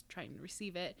I was just trying to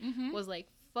receive it, was like,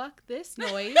 fuck this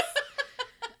noise.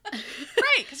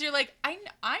 Right. Because you're like, I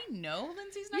know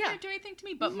Lindsay's not going to do anything to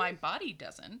me, but my body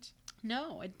doesn't.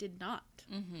 No, it did not.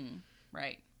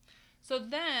 Right. So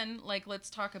then, like, let's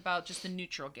talk about just the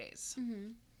neutral gaze.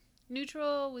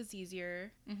 Neutral was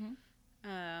easier.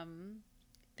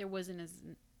 There wasn't as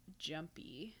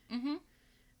jumpy.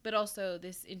 But also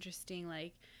this interesting,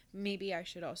 like, maybe I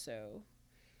should also,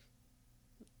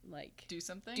 like... Do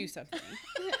something? Yes.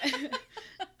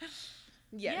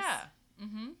 Yeah.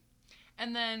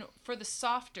 And then for the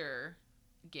softer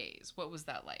gaze, what was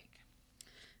that like?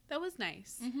 That was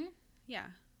nice. Yeah.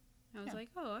 I was like,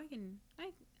 oh,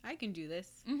 I can do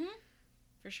this.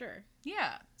 For sure.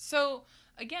 Yeah. So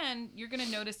again, you're going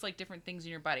to notice like different things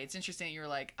in your body. It's interesting that you're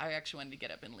like, I actually wanted to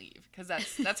get up and leave, because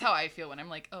that's how I feel when I'm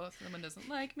like, oh, someone doesn't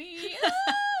like me,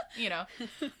 you know?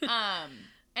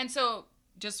 And so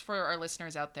just for our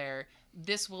listeners out there,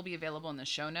 this will be available in the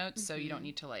show notes. So you don't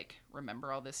need to like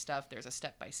remember all this stuff. There's a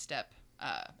step-by-step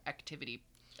activity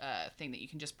thing that you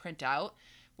can just print out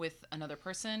with another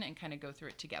person and kind of go through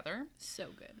it together. So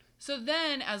good. So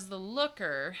then as the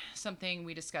looker, something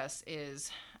we discuss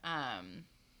is,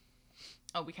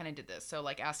 we kind of did this. So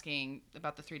like asking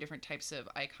about the 3 different types of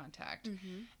eye contact.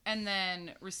 And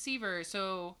then receiver.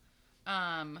 So,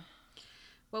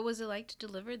 what was it like to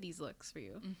deliver these looks for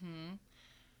you?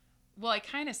 Well, I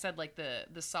kind of said like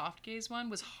the soft gaze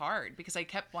one was hard because I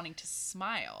kept wanting to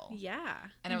smile. Yeah.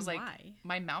 And I was like,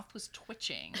 my mouth was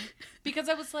twitching because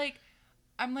I was like,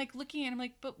 I'm like looking and I'm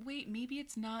like, but wait, maybe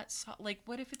it's not like,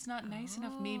 what if it's not nice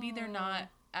enough? Maybe they're not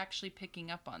actually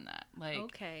picking up on that. Like,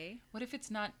 okay. What if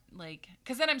it's not like,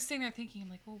 because then I'm sitting there thinking, I'm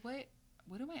like, well, what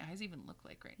do my eyes even look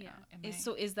like right now?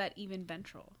 So is that even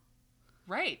ventral?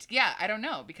 Right. Yeah. I don't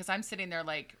know, because I'm sitting there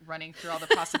like running through all the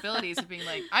possibilities of being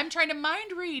like, I'm trying to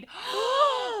mind read.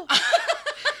 I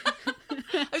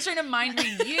was trying to mind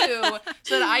read you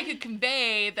so that I could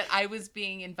convey that I was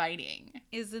being inviting.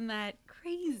 Isn't that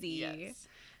crazy? Yes.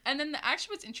 And then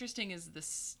actually what's interesting is the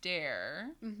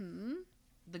stare.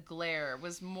 The glare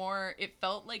was more, it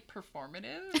felt like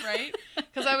performative, right?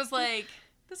 Because I was like,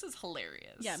 this is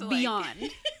hilarious. Yeah, so beyond.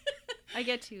 Like, I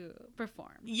get to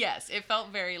perform. Yes, it felt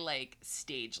very like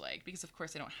stage-like because of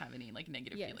course I don't have any like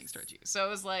negative feelings towards you. So it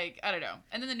was like, I don't know.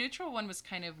 And then the neutral one was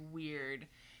kind of weird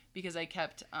because I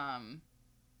kept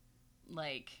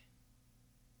like,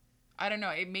 I don't know,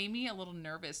 it made me a little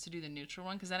nervous to do the neutral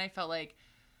one because then I felt like,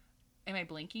 am I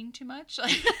blinking too much?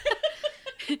 Like,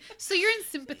 so you're in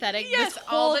sympathetic yes, this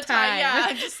all whole the time. Yeah, I'm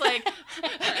time. just like,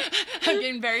 I'm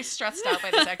getting very stressed out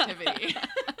by this activity.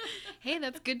 Hey,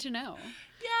 that's good to know.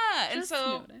 Yeah, and Just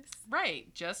so, notice.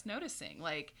 right, just noticing.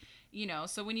 Like, you know,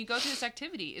 so when you go through this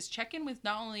activity, is check in with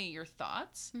not only your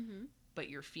thoughts, but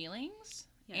your feelings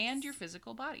and your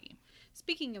physical body.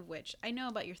 Speaking of which, I know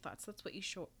about your thoughts. That's what you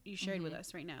shared with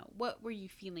us right now. What were you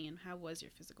feeling and how was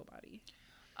your physical body?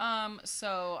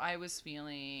 So I was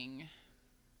feeling,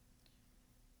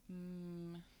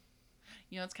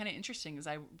 you know, it's kind of interesting because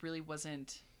I really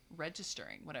wasn't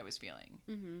registering what I was feeling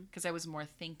because I was more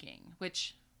thinking,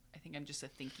 which I think I'm just a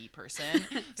thinky person.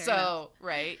 So, enough.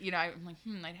 Right. You know, I'm like,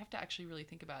 I'd have to actually really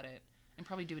think about it and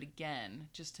probably do it again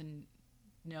just to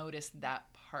notice that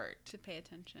part. To pay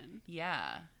attention.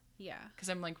 Yeah. Yeah. Because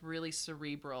I'm like really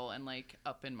cerebral and like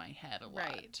up in my head a lot.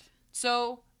 Right.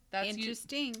 So that's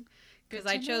interesting because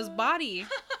I chose body.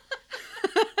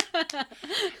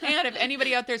 And if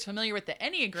anybody out there is familiar with the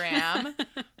Enneagram,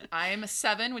 I'm a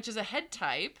 7, which is a head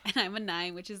type. And I'm a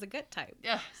 9, which is a gut type.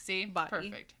 Yeah, see? Body.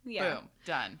 Perfect. Yeah. Boom.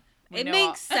 Done. It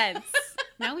makes sense.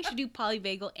 Now we should do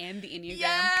polyvagal and the Enneagram.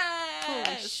 Yes!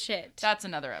 Holy shit. That's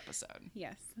another episode.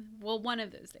 Yes. Well, one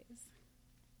of those days.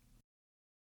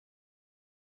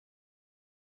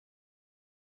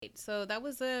 So that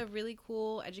was a really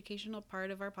cool educational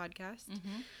part of our podcast.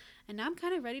 And now I'm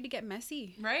kind of ready to get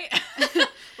messy. Right?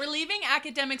 We're leaving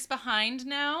academics behind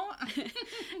now.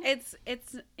 It's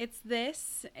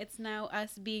this. It's now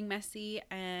us being messy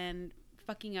and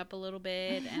fucking up a little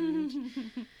bit and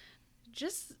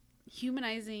just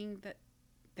humanizing the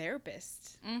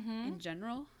therapist in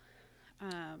general.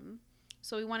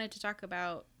 So we wanted to talk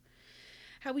about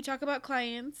how we talk about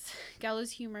clients,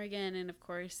 gallows humor again, and of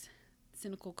course,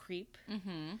 cynical creep.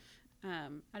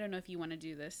 I don't know if you want to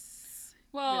do this.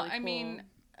 Well, really cool I mean,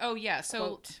 oh yeah. So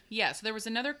quote. yeah. So there was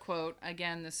another quote.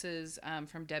 Again, this is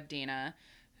from Deb Dana,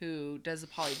 who does the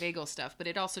polyvagal stuff, but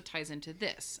it also ties into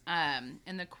this. And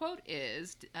the quote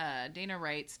is, Dana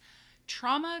writes,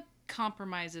 "Trauma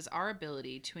compromises our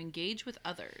ability to engage with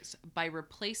others by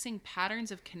replacing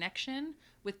patterns of connection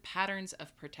with patterns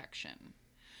of protection."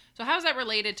 So how is that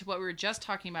related to what we were just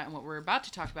talking about and what we're about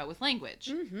to talk about with language?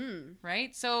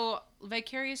 Right? So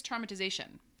vicarious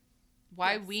traumatization.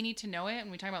 Why we need to know it,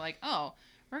 and we talk about like, oh,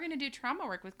 we're going to do trauma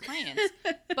work with clients,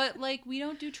 but like we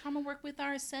don't do trauma work with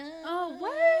ourselves. Oh,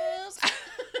 what?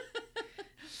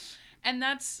 And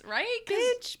that's right.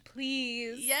 Bitch,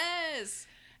 please. Yes.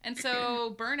 And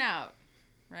so burnout,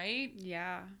 right?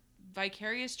 Yeah.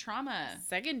 Vicarious trauma.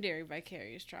 Secondary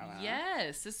vicarious trauma.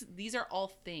 Yes. These are all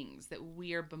things that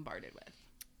we are bombarded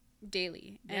with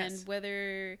daily. Yes. And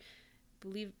whether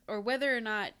or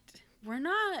not we're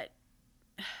not,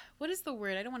 what is the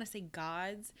word? I don't want to say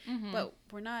gods, but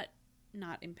we're not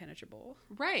impenetrable.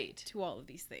 Right. To all of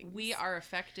these things. We are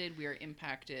affected. We are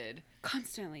impacted.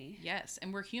 Constantly. Yes.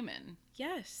 And we're human.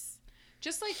 Yes.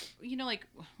 Just like, you know, like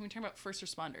when we talk about first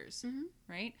responders,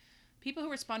 right? People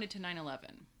who responded to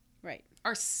 9/11. Right.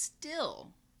 Are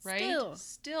still, right?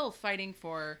 Still fighting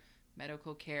for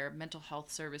medical care, mental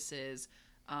health services,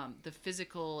 the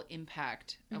physical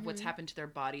impact of what's happened to their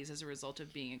bodies as a result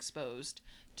of being exposed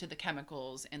to the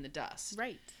chemicals and the dust.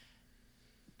 Right.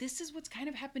 This is what's kind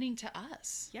of happening to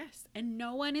us. Yes. And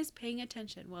no one is paying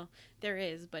attention. Well, there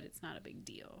is, but it's not a big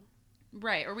deal.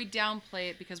 Right. Or we downplay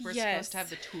it because we're supposed to have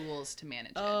the tools to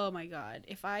manage it. Oh my God.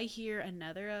 If I hear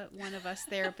another one of us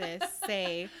therapists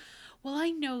say, well,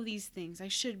 I know these things. I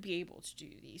should be able to do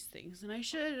these things. And I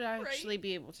should actually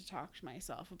be able to talk to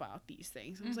myself about these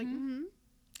things. I was like,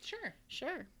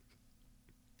 Sure.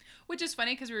 Which is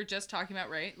funny because we were just talking about,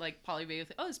 right, like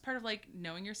polyvagal. Oh, it's part of like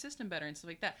knowing your system better and stuff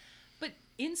like that. But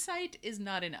insight is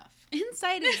not enough.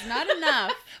 Insight is not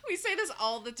enough. We say this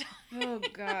all the time. Oh,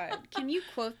 God. Can you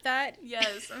quote that?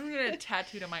 Yes. I'm going to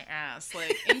tattoo to my ass.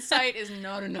 Like, insight is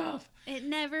not enough. It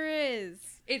never is.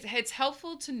 It's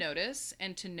helpful to notice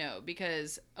and to know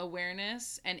because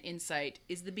awareness and insight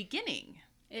is the beginning.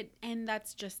 And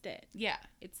that's just it. Yeah.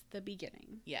 It's the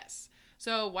beginning. Yes.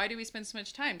 So why do we spend so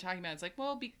much time talking about it? It's like,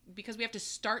 well, because we have to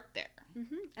start there.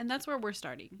 And that's where we're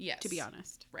starting, yes, to be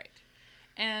honest. Right.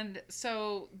 And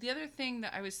so the other thing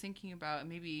that I was thinking about, and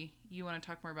maybe you want to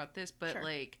talk more about this, but sure.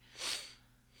 like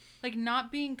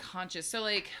not being conscious. So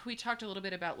like we talked a little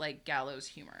bit about like gallows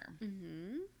humor.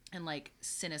 and like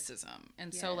cynicism.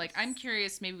 And so like I'm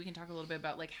curious, maybe we can talk a little bit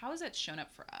about like how has that shown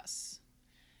up for us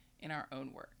in our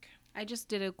own work. I just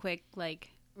did a quick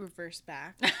like reverse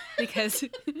back because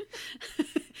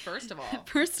first of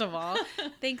all,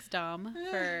 thanks Dom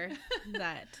for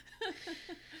that.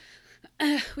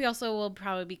 We also will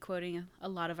probably be quoting a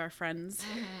lot of our friends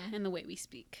in the way we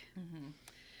speak.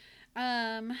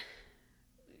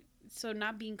 So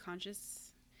not being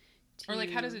conscious or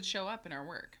like how does it show up in our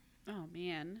work? Oh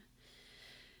man.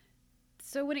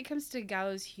 So when it comes to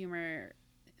gallows humor,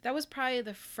 that was probably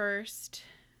the first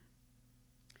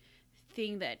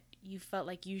thing that you felt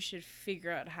like you should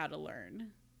figure out how to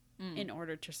learn in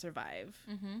order to survive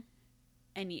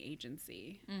any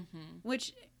agency.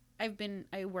 Which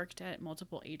I worked at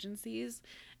multiple agencies,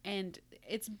 and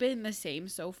it's been the same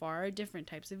so far, different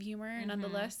types of humor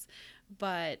nonetheless,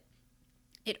 but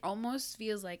it almost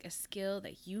feels like a skill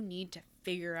that you need to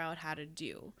figure out how to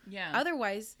do. Yeah.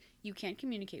 Otherwise, you can't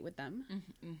communicate with them.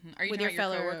 Are you with talking your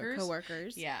about fellow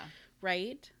coworkers? Yeah.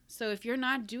 Right? So if you're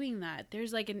not doing that,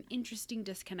 there's like an interesting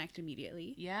disconnect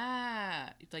immediately. Yeah.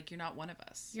 It's like you're not one of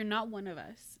us. You're not one of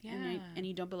us. Yeah. And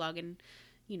you don't belong in,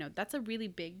 that's a really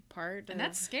big part. And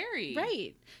that's scary.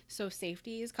 Right. So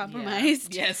safety is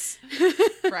compromised. Yeah. Yes.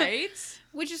 Right?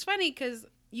 Which is funny because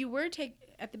you were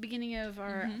at the beginning of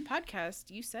our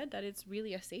podcast, you said that it's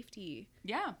really a safety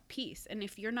piece. And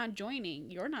if you're not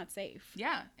joining, you're not safe.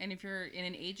 Yeah. And if you're in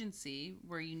an agency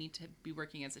where you need to be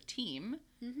working as a team,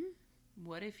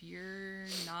 what if you're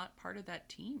not part of that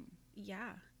team?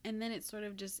 Yeah. And then it sort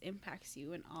of just impacts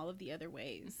you in all of the other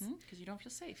ways. Because you don't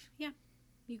feel safe. Yeah.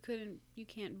 You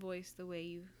can't voice the way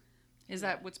you... Is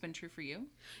that what's been true for you?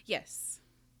 Yes.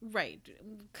 Right.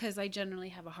 Because I generally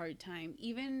have a hard time.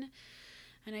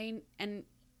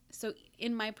 So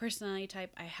in my personality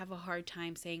type, I have a hard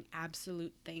time saying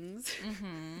absolute things.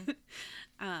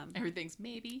 Everything's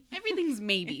maybe. Everything's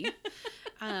maybe.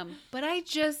 But I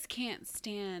just can't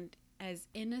stand as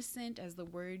innocent as the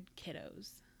word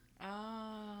kiddos.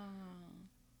 Oh.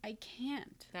 I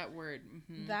can't. That word.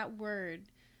 That word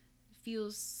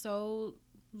feels so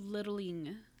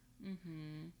littling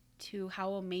to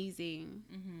how amazing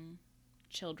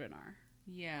children are.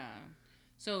 Yeah.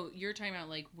 So you're talking about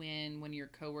like when one of your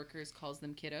coworkers calls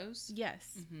them kiddos?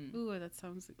 Yes. Ooh, that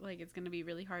sounds like it's going to be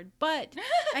really hard. But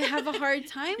I have a hard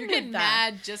time You're with getting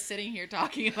that. mad just sitting here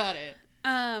talking about it.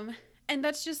 And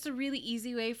that's just a really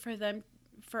easy way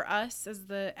for us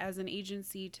as an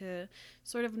agency to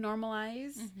sort of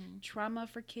normalize trauma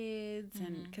for kids,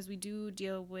 and because we do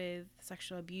deal with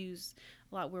sexual abuse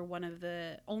a lot. We're one of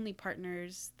the only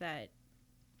partners that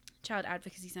Child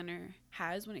Advocacy Center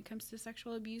has when it comes to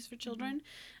sexual abuse for children.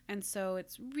 And so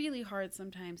it's really hard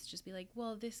sometimes to just be like,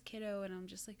 well, this kiddo, and I'm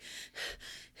just like,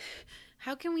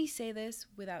 how can we say this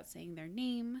without saying their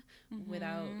name,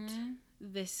 without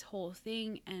this whole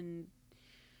thing? And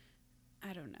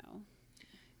I don't know.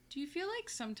 Do you feel like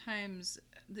sometimes,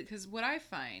 because what I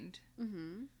find,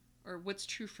 or what's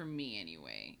true for me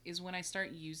anyway, is when I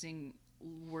start using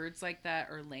words like that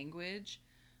or language,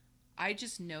 I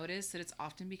just notice that it's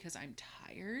often because I'm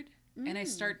tired and I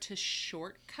start to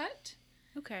shortcut.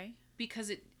 Okay.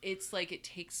 Because it's like it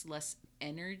takes less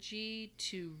energy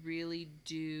to really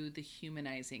do the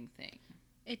humanizing thing.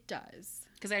 It does.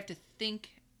 Because I have to think,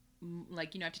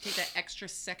 like, I have to take that extra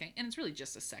second. And it's really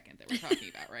just a second that we're talking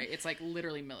about, right? It's like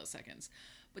literally milliseconds.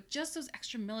 But just those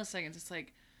extra milliseconds, it's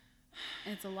like...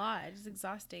 It's a lot. It's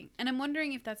exhausting. And I'm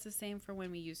wondering if that's the same for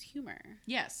when we use humor.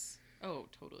 Yes. Oh,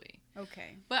 totally.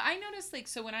 Okay. But I notice, like,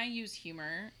 so when I use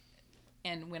humor,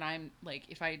 and when I'm, like,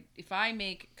 if I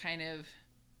make kind of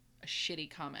a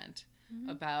shitty comment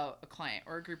about a client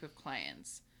or a group of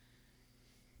clients,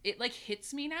 it, like,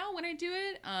 hits me now when I do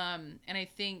it. And I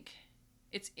think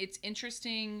it's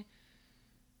interesting,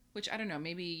 which, I don't know,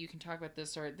 maybe you can talk about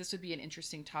this, or this would be an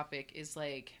interesting topic, is,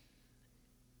 like...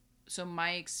 So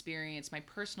my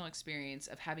personal experience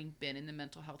of having been in the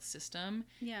mental health system,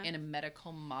 in a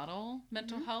medical model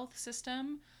mental health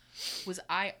system, was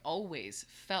I always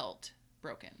felt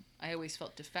broken. I always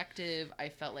felt defective. I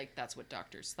felt like that's what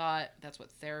doctors thought. That's what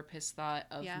therapists thought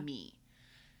of me.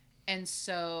 And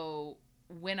so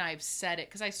when I've said it,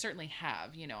 because I certainly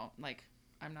have, like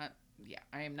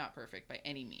I am not perfect by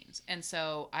any means. And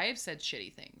so I have said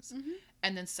shitty things.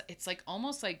 And then it's like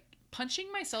almost like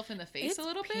punching myself in the face a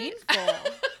little bit.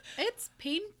 It's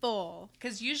painful.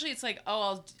 Because usually it's like,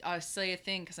 oh, I'll say a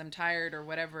thing because I'm tired or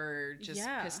whatever, just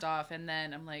pissed off. And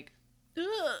then I'm like,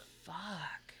 ugh,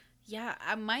 fuck. Yeah,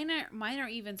 mine are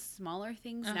even smaller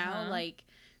things now. Like,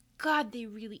 God, they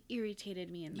really irritated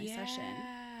me in my session.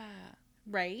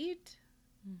 Right?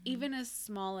 Even as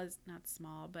small as, not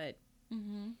small, but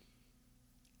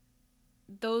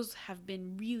those have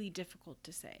been really difficult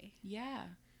to say. Yeah.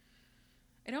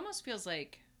 It almost feels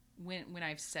like when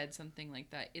I've said something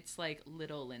like that, it's like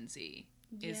little Lindsay.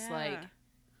 It's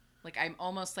like I'm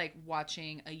almost like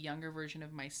watching a younger version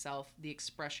of myself, the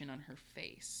expression on her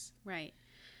face. Right.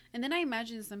 And then I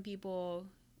imagine some people,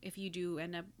 if you do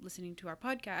end up listening to our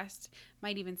podcast,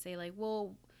 might even say like,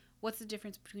 well, what's the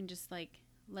difference between just like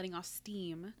letting off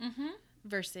steam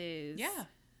versus,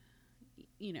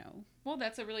 you know. Well,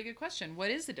 that's a really good question. What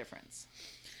is the difference?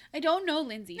 I don't know,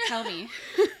 Lindsay. Tell me.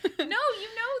 No, you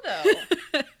know though.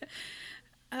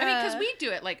 I mean, because we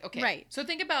do it like, okay. Right. So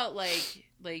think about like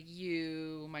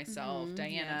you, myself,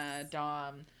 Diana, yes.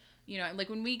 Dom, you know, like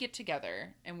when we get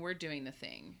together and we're doing the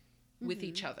thing with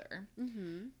each other,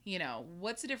 you know,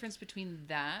 what's the difference between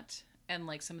that and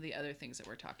like some of the other things that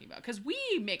we're talking about? Because we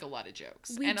make a lot of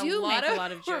jokes. We and do make a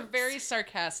lot of We're jokes. very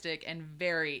sarcastic and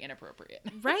very inappropriate.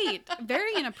 Right.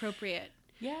 Very inappropriate.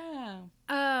 Yeah.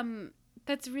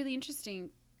 That's really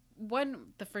interesting.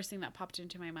 The first thing that popped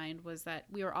into my mind was that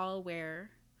we are all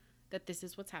aware that this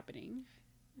is what's happening.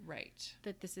 Right.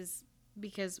 That this is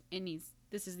because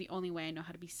this is the only way I know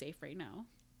how to be safe right now.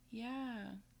 Yeah.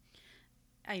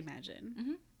 I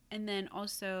imagine. And then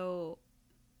also,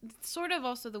 sort of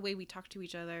also the way we talk to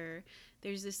each other,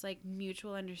 there's this like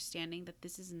mutual understanding that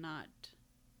this is not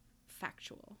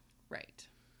factual. Right.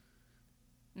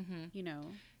 You know?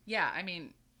 Yeah, I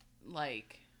mean,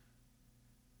 like,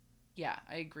 yeah,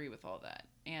 I agree with all that.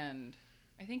 And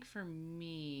I think for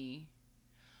me,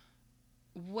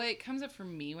 what comes up for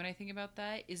me when I think about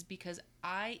that is because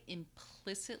I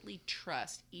implicitly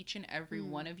trust each and every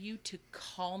one of you to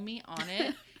call me on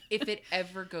it if it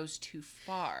ever goes too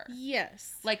far.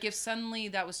 Yes. Like if suddenly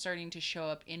that was starting to show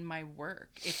up in my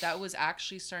work, if that was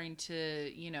actually starting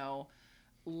to, you know,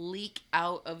 leak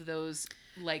out of those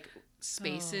like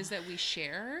spaces that we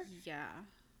share. Yeah.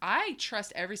 I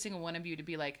trust every single one of you to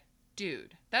be like,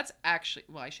 dude, that's actually,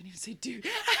 well, I shouldn't even say dude.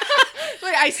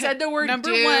 Like I said the word Number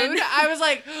dude. one. I was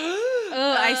like,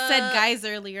 I said guys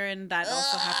earlier and that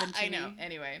also happened to me. I know.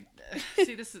 Anyway,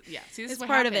 this is what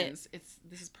part happens. of it.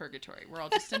 This is purgatory. We're all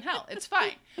just in hell. It's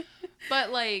fine.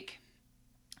 But like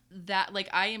that, like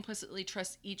I implicitly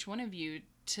trust each one of you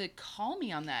to call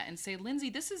me on that and say, Lindsay,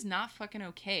 this is not fucking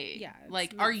okay. Yeah. It's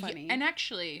like, not are funny. you, and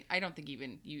actually, I don't think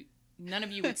even you, none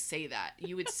of you would say that.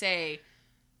 You would say,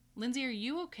 Lindsay, are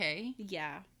you okay?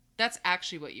 Yeah. That's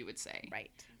actually what you would say.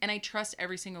 Right. And I trust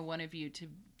every single one of you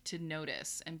to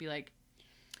notice and be like,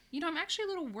 you know, I'm actually a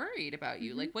little worried about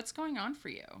you. Like, what's going on for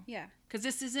you? Yeah. Because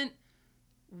this isn't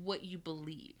what you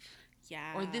believe.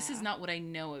 Yeah. Or this is not what I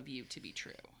know of you to be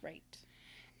true. Right.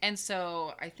 And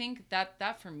so I think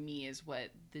that for me is what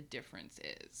the difference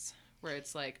is. Where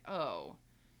it's like, oh,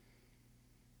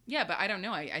 yeah, but I don't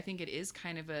know. I think it is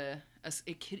kind of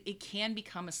it can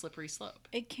become a slippery slope.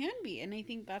 It can be. And I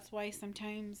think that's why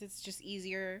sometimes it's just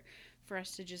easier for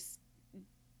us to just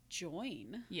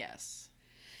join. Yes.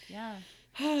 Yeah.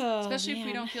 Oh, Especially if we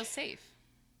man. don't feel safe.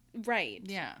 Right.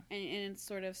 Yeah. And it's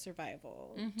sort of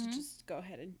survival Mm-hmm. to just go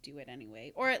ahead and do it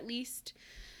anyway. Or at least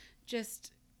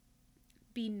just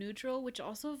be neutral, which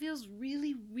also feels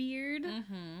really weird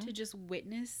to just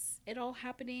witness it all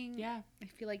happening. Yeah. I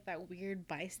feel like that weird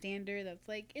bystander that's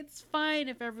like, it's fine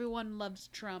if everyone loves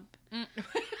Trump.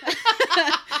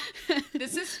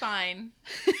 This is fine.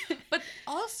 But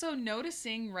also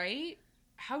noticing, right,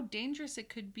 how dangerous it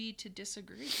could be to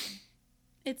disagree.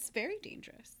 It's very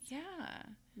dangerous. Yeah.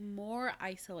 More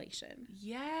isolation.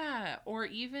 Yeah. Or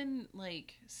even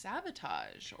like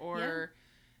sabotage or,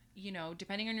 you know,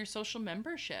 depending on your social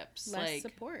memberships. Less like,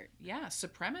 support. Yeah.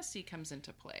 Supremacy comes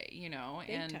into play, you know.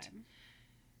 Big and time.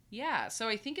 yeah. So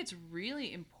I think it's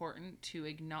really important to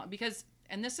acknowledge because,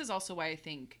 and this is also why I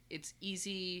think it's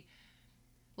easy,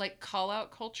 like call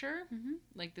out culture.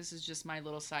 Like this is just my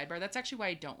little sidebar. That's actually why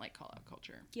I don't like call out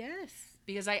culture. Yes.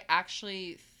 Because I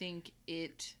actually think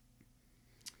it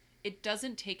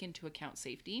doesn't take into account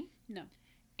safety. No.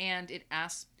 And it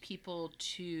asks people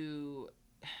to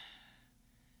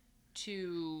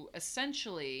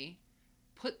essentially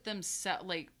put themselves,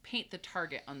 like paint the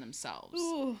target on themselves.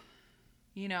 Ooh.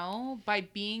 You know, by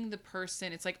being the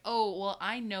person, it's like, oh, well,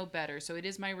 I know better, so it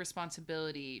is my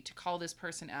responsibility to call this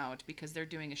person out because they're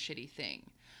doing a shitty thing.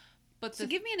 But So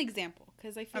give me an example,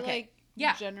 because I feel like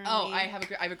yeah. generally... Oh, I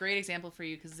have a great example for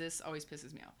you because this always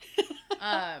pisses me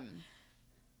off.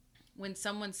 When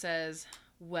someone says,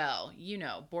 well, you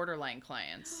know, borderline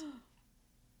clients,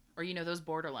 or, you know, those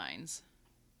borderlines.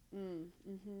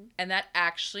 And that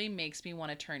actually makes me want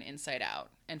to turn inside out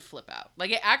and flip out.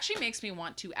 Like, it actually makes me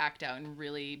want to act out in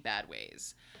really bad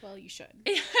ways. Well, you should.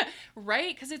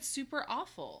 Right? Because it's super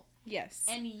awful. Yes.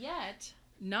 And yet,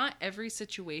 not every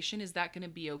situation is that going to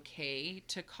be okay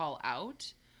to call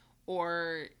out,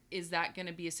 or is that going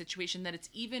to be a situation that it's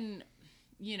even,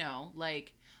 you know,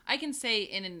 like I can say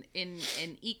in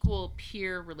an equal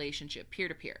peer relationship, peer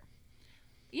to peer.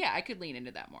 Yeah, I could lean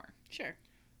into that more. Sure.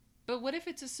 But what if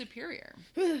it's a superior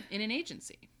in an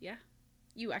agency? Yeah.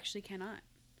 You actually cannot.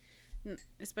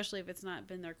 Especially if it's not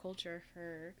been their culture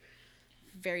for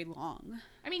very long.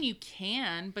 I mean, you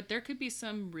can, but there could be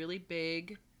some really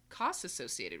big costs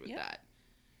associated with that.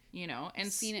 You know, and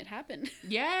seen it happen.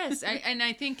 Yes.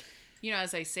 I think, you know,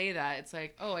 as I say that, it's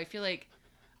like, oh, I feel like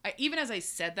even as I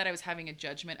said that, I was having a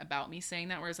judgment about me saying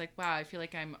that, where I was like, wow, I feel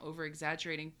like I'm over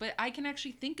exaggerating. But I can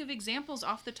actually think of examples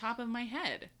off the top of my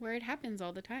head. Where it happens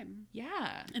all the time.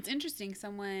 Yeah. It's interesting.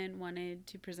 Someone wanted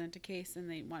to present a case and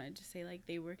they wanted to say like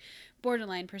they were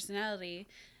borderline personality,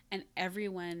 and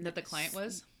everyone... That the client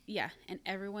was? Yeah. And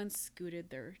everyone scooted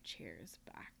their chairs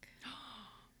back.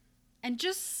 And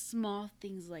just small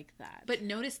things like that. But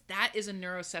notice that is a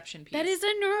neuroception piece. That is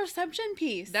a neuroception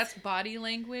piece. That's body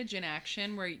language in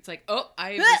action where it's like, oh,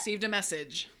 I have received a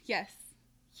message. Yes.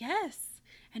 Yes.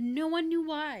 And no one knew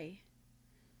why.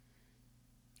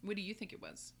 What do you think it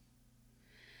was?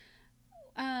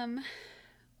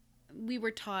 We were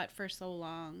taught for so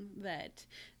long that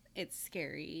it's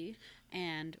scary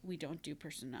and we don't do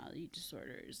personality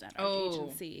disorders at our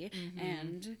agency. Mm-hmm.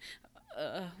 And...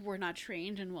 we're not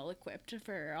trained and well equipped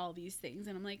for all these things.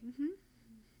 And I'm like,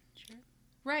 sure.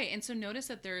 Right. And so notice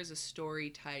that there is a story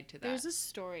tied to that. There's a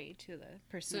story to the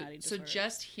personality disorder. So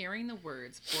just hearing the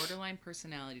words borderline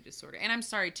personality disorder, and I'm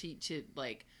sorry to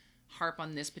like harp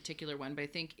on this particular one, but I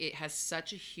think it has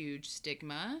such a huge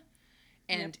stigma,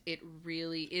 and it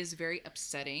really is very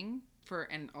upsetting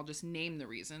and I'll just name the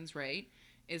reasons, right?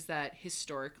 Is that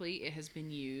historically it has been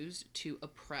used to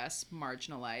oppress,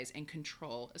 marginalize, and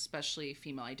control, especially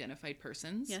female-identified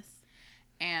persons. Yes.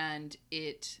 And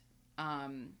it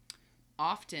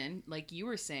often, like you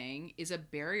were saying, is a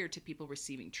barrier to people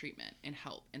receiving treatment and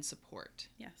help and support.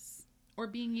 Yes. Or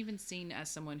being even seen as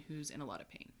someone who's in a lot of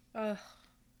pain. Ugh.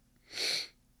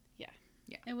 Yeah.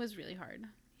 Yeah. It was really hard.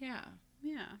 Yeah.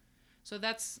 Yeah. So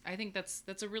I think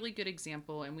that's a really good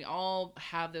example, and we all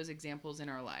have those examples in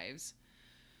our lives.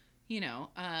 You know,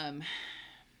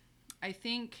 I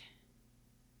think,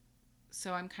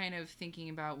 so I'm kind of thinking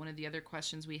about one of the other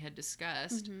questions we had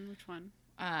discussed. Mm-hmm. Which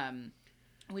one?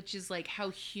 Which is like how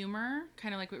humor,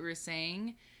 kind of like what we were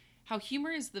saying, how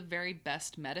humor is the very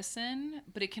best medicine,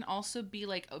 but it can also be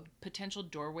like a potential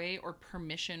doorway or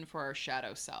permission for our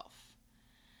shadow self.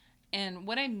 And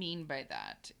what I mean by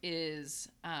that is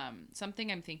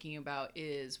something I'm thinking about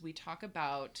is we talk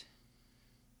about...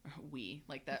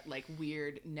 like that, like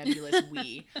weird nebulous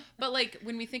but like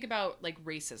when we think about like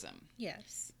racism,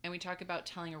 yes, and we talk about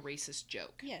telling a racist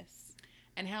joke, yes,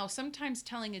 and how sometimes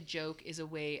telling a joke is a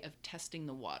way of testing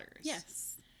the waters,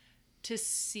 yes,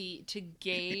 to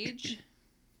gauge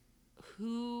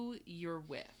who you're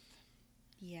with,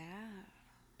 yeah,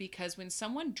 because when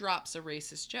someone drops a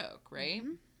racist joke, right,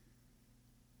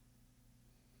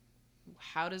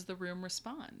 how does the room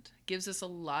respond? Gives us a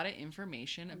lot of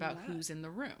information about who's in the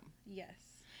room. Yes.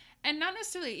 And not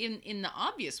necessarily in the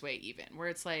obvious way, even, where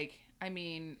it's like, I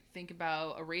mean, think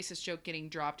about a racist joke getting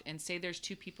dropped and say there's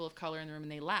two people of color in the room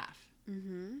and they laugh.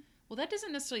 Mm-hmm. Well, that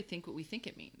doesn't necessarily think what we think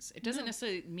it means. It doesn't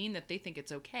necessarily mean that they think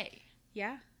it's okay.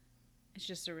 Yeah. It's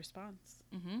just a response.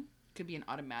 Mm-hmm. Could be an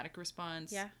automatic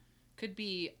response. Yeah. Could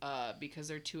be because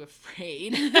they're too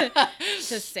afraid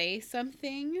to say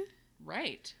something.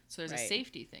 Right. So there's a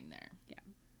safety thing there. Yeah.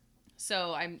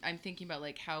 So I'm thinking about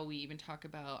like how we even talk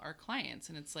about our clients,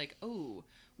 and it's like, oh,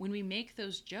 when we make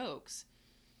those jokes,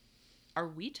 are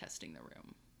we testing the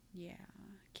room? Yeah.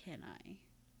 Can I?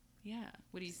 Yeah.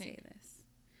 What do you think? Say this.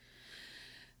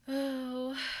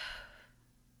 Oh.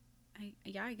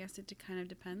 I guess it kind of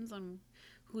depends on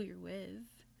who you're with.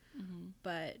 Mm-hmm.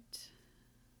 But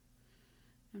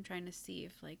I'm trying to see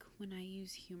if, like, when I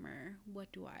use humor,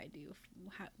 what do I do?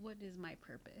 What is my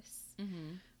purpose?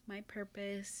 Mm-hmm. My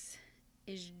purpose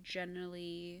is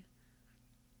generally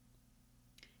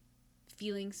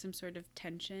feeling some sort of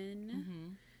tension, mm-hmm.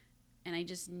 and I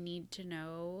just need to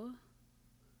know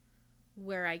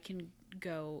where I can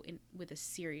go with a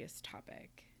serious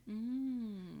topic.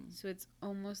 So it's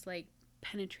almost like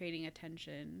penetrating a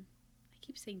tension. I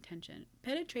keep saying tension.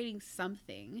 Penetrating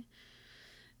something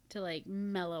to, like,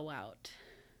 mellow out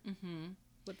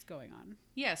what's going on.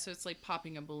 Yeah, so it's like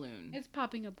popping a balloon. It's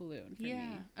popping a balloon for me.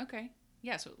 Yeah, okay.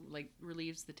 Yeah, so it, like,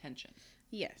 relieves the tension.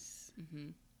 Yes.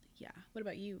 Mm-hmm. Yeah. What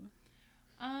about you?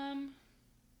 I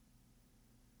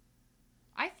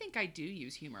think I do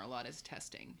use humor a lot as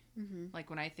testing. Mm-hmm. Like,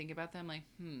 when I think about them, like,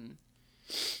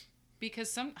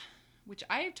 Because which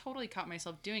I have totally caught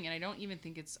myself doing, and I don't even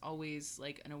think it's always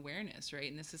like an awareness, right?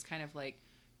 And this is kind of like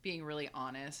being really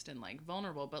honest and like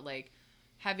vulnerable, but like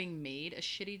having made a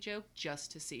shitty joke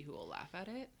just to see who will laugh at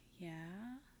it. Yeah.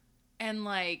 And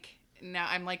like now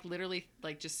I'm like literally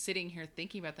like just sitting here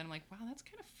thinking about that. I'm like, wow, that's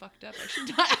kind of fucked up.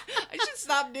 I should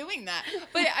stop doing that.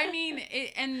 But I mean,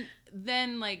 and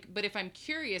then like, but if I'm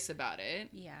curious about it,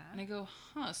 Yeah. and I go,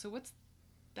 so what's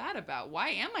that about? Why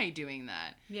am I doing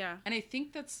that? Yeah. And I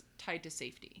think that's tied to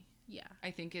safety. Yeah. I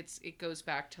think it goes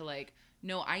back to like,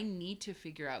 no, I need to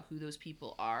figure out who those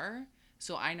people are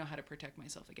so I know how to protect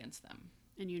myself against them.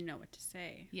 And you know what to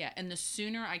say. Yeah, and the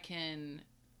sooner I can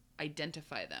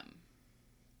identify them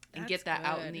and That's get that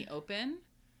out in good. the open,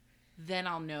 then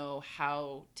I'll know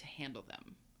how to handle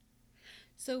them.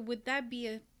 So would that be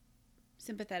a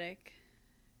sympathetic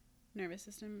nervous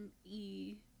system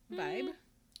vibe?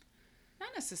 Not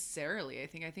necessarily. I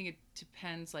think it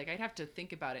depends. Like I'd have to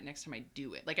think about it next time I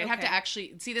do it. Like I'd have Okay. to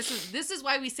actually see this is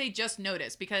why we say just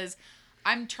notice, because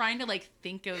I'm trying to like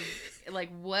think of like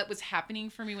what was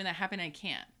happening for me when that happened. I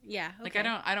can't. Yeah. Like okay.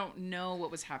 I don't know what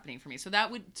was happening for me.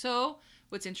 So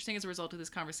what's interesting as a result of this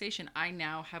conversation, I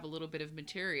now have a little bit of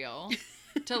material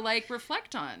to like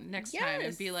reflect on next time and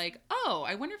Yes. be like, oh,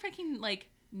 I wonder if I can like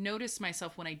notice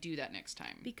myself when I do that next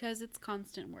time. Because it's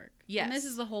constant work. Yes. And this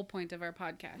is the whole point of our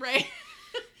podcast. Right.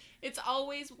 It's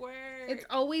always work. It's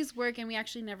always work, and we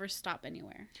actually never stop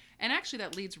anywhere. And actually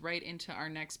that leads right into our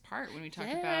next part when we talk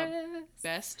about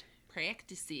best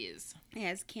practices.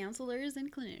 As counselors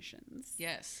and clinicians.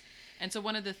 Yes. And so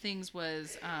one of the things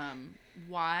was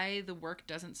why the work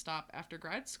doesn't stop after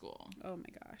grad school. Oh my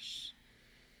gosh.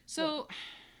 So,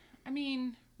 I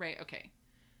mean, right, okay.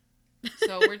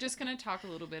 So we're just going to talk a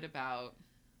little bit about,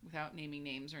 without naming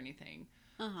names or anything,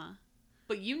 Uh-huh.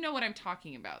 but you know what I'm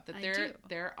talking about. That I do.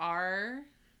 there are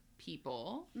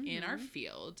people in our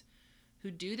field who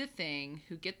do the thing,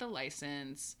 who get the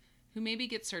license, who maybe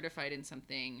get certified in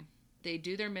something. They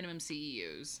do their minimum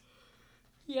CEUs,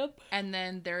 Yep. and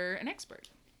then they're an expert.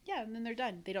 Yeah, and then they're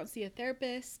done. They don't see a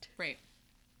therapist. Right.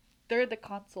 They're the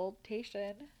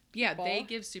consultation. Yeah, people. they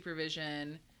give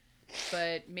supervision,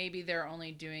 but maybe they're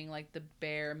only doing like the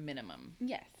bare minimum.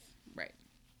 Yes. Right.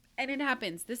 And it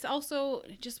happens. This also,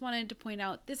 just wanted to point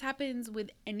out, this happens with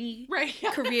any Right.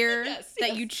 career Yes, that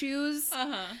yes. you choose.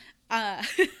 Uh-huh.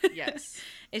 Yes.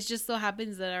 It just so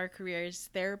happens that our career is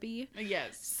therapy.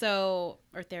 Yes. So,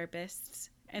 or therapists.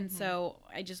 And so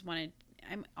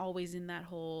I'm always in that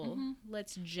whole,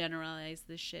 let's generalize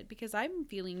this shit, because I'm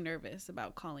feeling nervous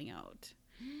about calling out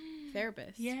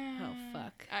therapists. Yeah. Oh,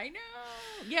 fuck. I know.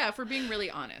 Yeah, for being really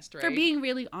honest, right? For being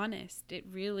really honest, it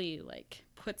really like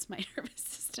puts my nervous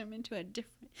system into a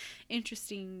different,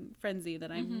 interesting frenzy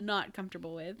that I'm not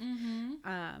comfortable with.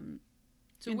 Mm-hmm.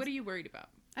 So what are you worried about?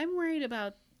 I'm worried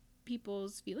about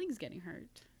people's feelings getting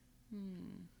hurt.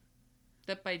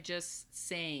 That by just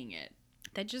saying it.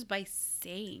 That just by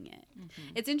saying it.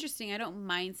 It's interesting. I don't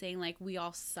mind saying like we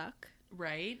all suck,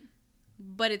 Right?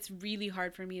 but it's really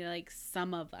hard for me to like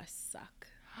some of us suck.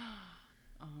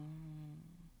 Oh.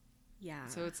 Yeah.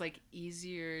 So it's like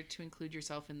easier to include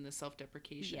yourself in the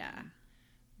self-deprecation. yeah.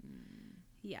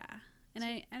 Yeah. And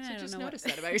I So don't just know notice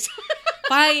what... that about yourself.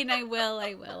 Fine, I will.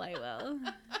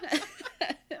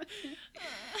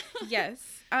 Yes.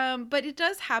 But it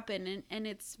does happen, and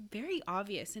it's very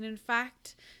obvious. And in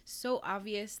fact, so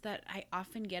obvious that I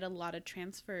often get a lot of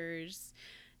transfers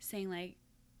saying like,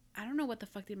 I don't know what the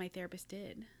fuck my therapist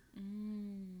did.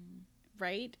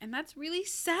 Right? And that's really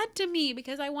sad to me,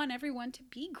 because I want everyone to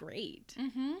be great,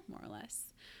 more or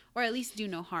less. Or at least do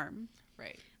no harm.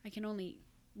 Right. I can only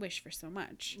wish for so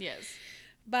much. Yes.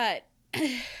 But,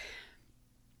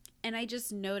 and I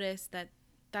just noticed that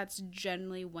that's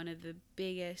generally one of the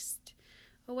biggest,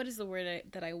 what is the word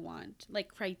that I want?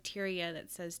 Like criteria that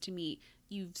says to me,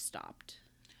 you've stopped.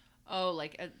 Oh,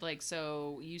 like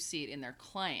so you see it in their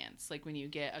clients, like when you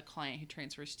get a client who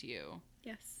transfers to you.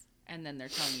 Yes. And then they're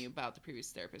telling you about the previous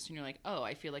therapist, and you're like, oh,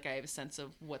 I feel like I have a sense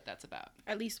of what that's about.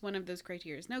 At least one of those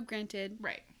criteria. Now, granted,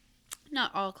 Right.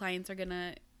 not all clients are going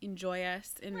to enjoy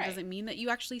us, and Right. it doesn't mean that you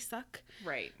actually suck.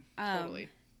 Right. Totally.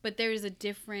 But there's a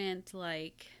different,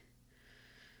 like,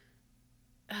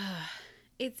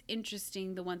 it's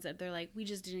interesting, the ones that they're like, we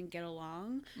just didn't get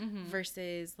along,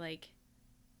 versus, like,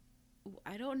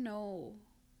 I don't know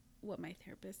what my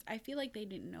therapist, I feel like they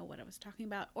didn't know what I was talking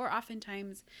about. Or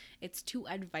oftentimes, it's too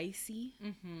advice-y.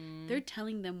 They're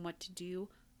telling them what to do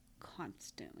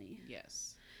constantly.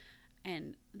 Yes.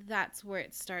 And that's where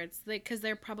it starts, like, because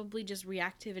they're probably just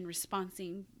reactive and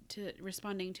responding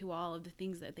to all of the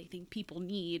things that they think people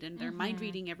need, and they're mind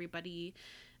reading everybody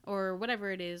or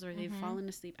whatever it is, or they've fallen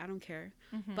asleep. I don't care.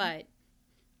 But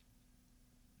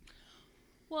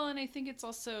well, and I think it's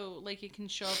also like it can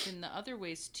show up in the other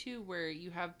ways too, where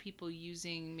you have people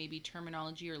using maybe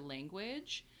terminology or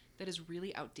language that is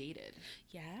really outdated.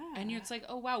 yeah, And it's like,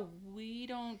 oh wow, we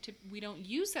don't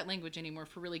use that language anymore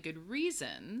for really good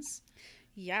reasons.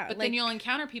 yeah. But then you'll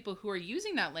encounter people who are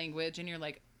using that language, and you're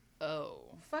like, oh,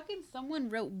 fucking someone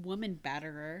wrote woman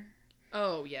batterer.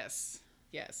 oh yes,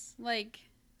 yes, Like,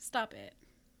 stop it.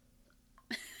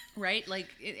 right. Like,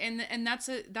 and that's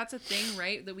a thing,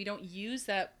 right? That we don't use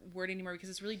that word anymore because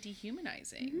it's really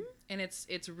dehumanizing, and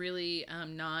it's really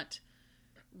not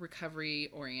recovery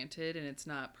oriented, and it's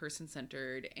not person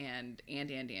centered, and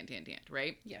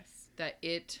right? Yes. That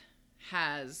it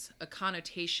has a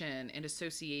connotation and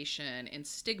association and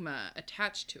stigma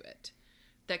attached to it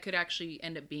that could actually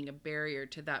end up being a barrier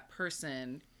to that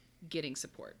person getting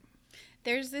support.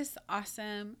 There's this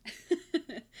awesome,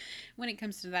 when it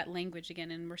comes to that language again,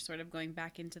 and we're sort of going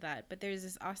back into that, but there's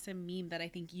this awesome meme that I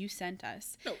think you sent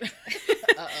us. Oh.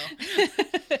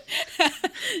 Uh-oh.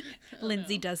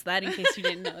 Lindsay does that, in case you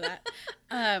didn't know that.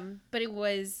 But it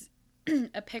was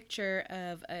a picture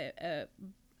of a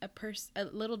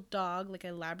little dog, like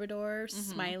a Labrador,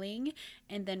 smiling,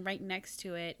 and then right next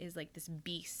to it is like this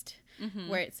beast,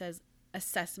 where it says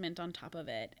assessment on top of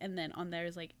it, and then on there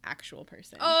is like actual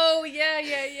person. Oh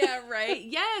yeah, right.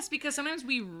 Yes, because sometimes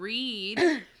we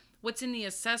read what's in the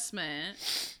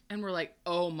assessment and we're like,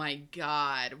 oh my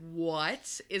god,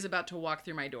 what is about to walk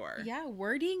through my door? Yeah,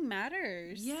 wording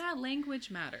matters. Yeah, language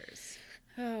matters.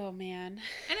 Oh man.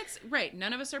 And it's right,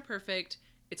 none of us are perfect.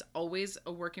 It's always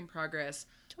a work in progress.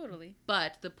 Totally.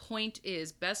 But the point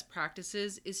is, best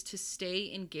practices is to stay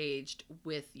engaged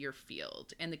with your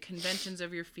field and the conventions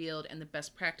of your field and the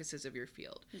best practices of your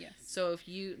field. Yes. So if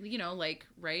you know, like,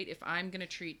 right, if I'm going to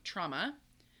treat trauma,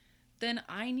 then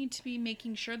I need to be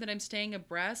making sure that I'm staying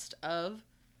abreast of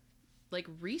like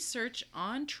research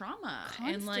on trauma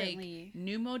and like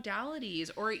new modalities,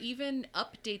 or even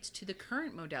updates to the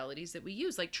current modalities that we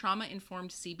use, like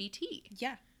trauma-informed CBT.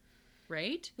 Yeah.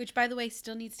 Right? Which, by the way,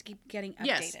 still needs to keep getting updated.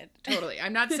 Yes, totally.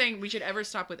 I'm not saying we should ever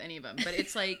stop with any of them, but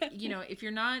it's like, you know, if you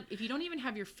don't even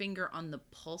have your finger on the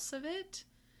pulse of it,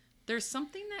 there's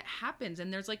something that happens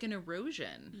and there's like an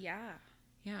erosion. Yeah.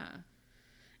 Yeah.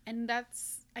 And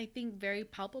that's, I think, very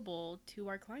palpable to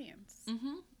our clients.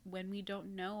 When we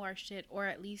don't know our shit, or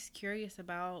at least curious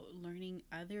about learning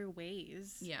other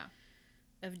ways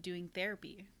of doing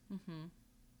therapy.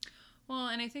 Well,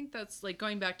 and I think that's like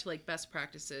going back to like best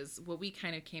practices, what we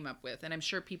kind of came up with. And I'm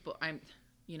sure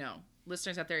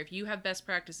listeners out there, if you have best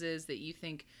practices that you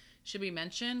think should be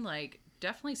mentioned, like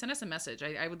definitely send us a message.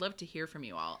 I would love to hear from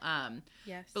you all.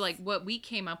 Yes. But like what we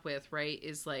came up with, right,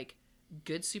 is like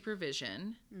good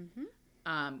supervision,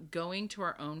 going to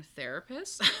our own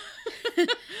therapist.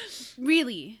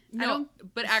 Really? No,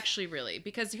 but actually really,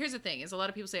 because here's the thing is a lot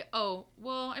of people say, oh,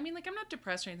 well, I mean, like, I'm not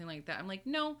depressed or anything like that. I'm like,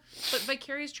 no, but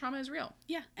vicarious trauma is real.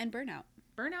 Yeah, and burnout.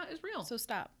 Burnout is real. So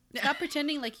stop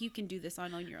pretending like you can do this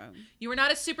on your own. You are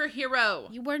not a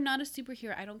superhero. You are not a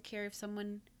superhero. I don't care if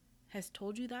someone has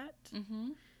told you that.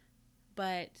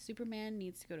 But Superman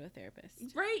needs to go to a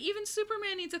therapist. Right? Even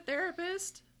Superman needs a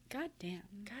therapist. God damn.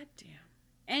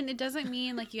 And And it doesn't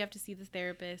mean like you have to see the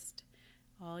therapist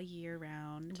all year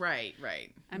round. Right.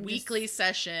 Weekly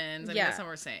sessions. I mean, that's not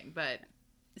what we're saying. But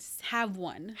have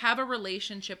one. Have a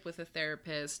relationship with a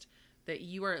therapist that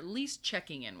you are at least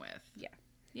checking in with. Yeah.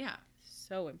 Yeah.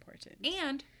 So important.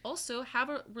 And also have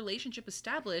a relationship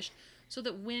established so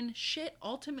that when shit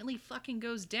ultimately fucking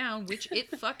goes down, which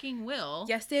it fucking will.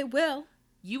 Yes, it will.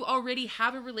 You already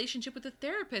have a relationship with a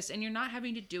therapist and you're not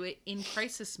having to do it in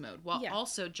crisis mode while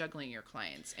also juggling your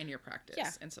clients and your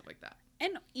practice and stuff like that.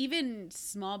 And even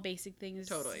small basic things.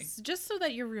 Totally. Just so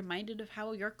that you're reminded of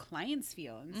how your clients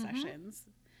feel in sessions.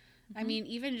 I mean,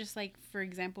 even just like, for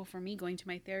example, for me going to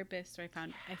my therapist, or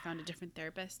I found a different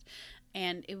therapist,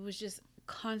 and it was just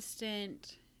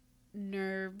constant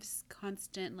nerves,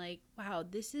 constant like, wow,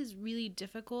 this is really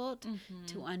difficult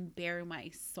to unbear my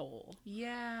soul.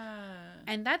 Yeah.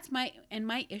 And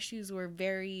my issues were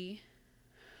very,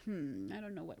 I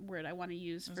don't know what word I want to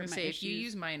use for my issues. If you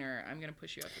use minor, I'm going to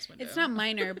push you out this window. It's not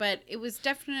minor, but it was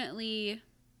definitely,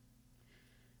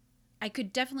 I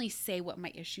could definitely say what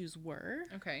my issues were.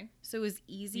 Okay. So it was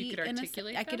easy. You could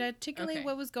articulate I could articulate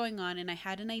what was going on, and I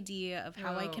had an idea of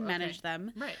how I can manage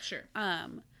them. Right, sure.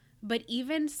 But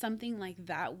even something like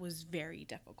that was very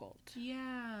difficult.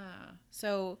 Yeah.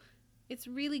 So it's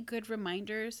really good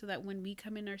reminder so that when we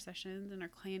come in our sessions and our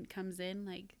client comes in,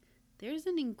 like, there's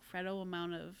an incredible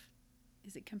amount of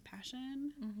is it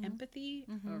compassion, Mhm. empathy?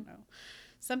 Mhm. I don't know.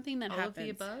 Something that All happens. of the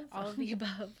above? All of the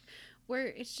above. Where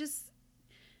it's just,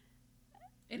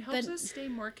 It helps Then- us stay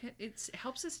more. It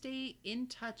helps us stay in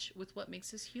touch with what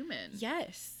makes us human.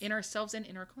 yes. In ourselves and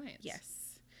in our clients.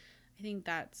 Yes. I think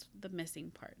that's the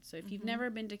missing part. So if you've Mhm. never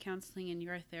been to counseling and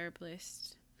you're a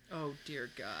therapist, Oh dear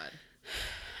God.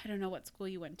 I don't know what school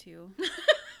you went to,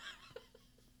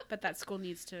 but that school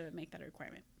needs to make that a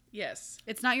requirement. Yes.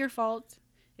 It's not your fault.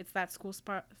 It's that school's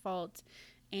fault.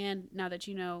 And now that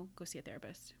you know, go see a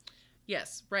therapist.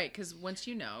 Yes. Right. Because once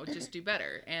you know, just do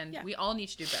better, and Yeah. we all need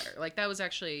to do better. Like that was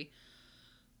actually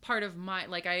part of my,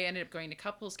 like, I ended up going to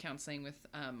couples counseling with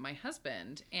my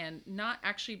husband, and not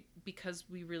actually because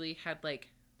we really had like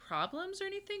problems or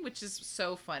anything, which is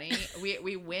so funny.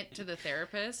 we went to the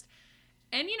therapist,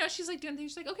 and you know, she's like doing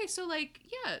things. She's like, okay, so like,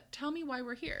 yeah, tell me why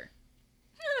we're here.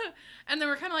 And then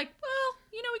we're kind of like, well,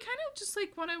 you know, we kind of just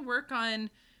like want to work on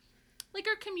like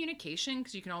our communication,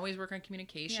 because you can always work on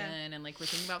communication. Yeah. And like we're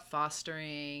thinking about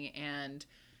fostering, and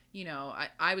you know,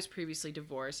 I was previously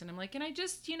divorced, and I'm like, and I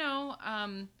just, you know,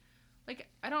 like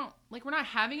I don't, like, we're not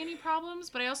having any problems,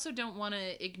 but I also don't want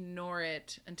to ignore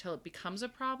it until it becomes a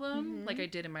problem, Mhm. like I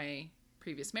did in my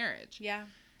previous marriage. Yeah.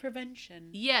 Prevention.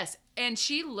 Yes. And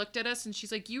she looked at us and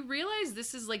she's like, you realize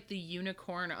this is like the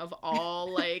unicorn of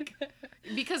all, like,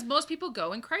 because most people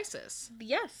go in crisis.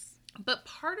 Yes. But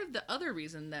part of the other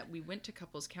reason that we went to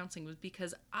couples counseling was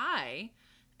because I,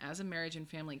 as a marriage and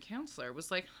family counselor, was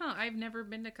like, I've never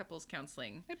been to couples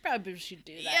counseling. I probably should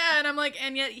do that. Yeah, and I'm like,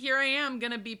 and yet here I am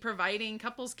going to be providing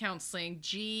couples counseling.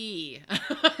 Gee.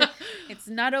 It's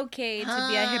not okay to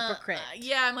be a hypocrite.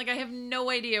 Yeah, I'm like, I have no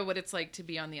idea what it's like to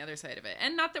be on the other side of it.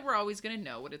 And not that we're always going to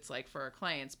know what it's like for our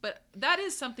clients, but that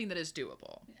is something that is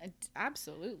doable.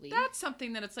 Absolutely. That's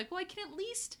something that it's like, well, I can at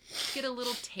least get a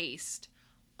little taste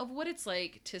of what it's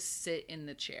like to sit in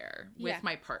the chair with Yeah.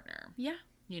 my partner, Yeah.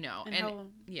 you know, And and how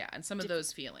yeah, and some of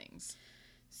those feelings.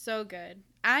 So good.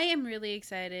 I am really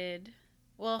excited.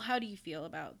 Well, how do you feel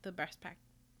about the best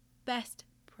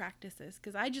practices?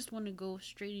 Because I just want to go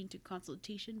straight into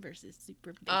consultation versus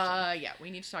supervision. Yeah, we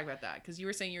need to talk about that because you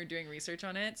were saying you were doing research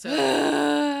on it. So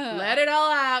let it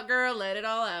all out, girl. Let it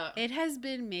all out. It has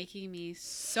been making me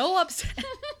so upset.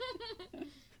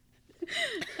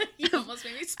 You almost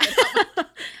made me spit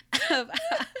out.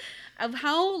 of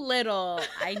how little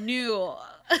I knew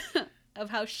of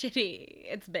how shitty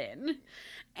it's been.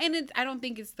 And I don't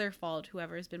think it's their fault,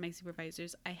 whoever has been my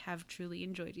supervisors. I have truly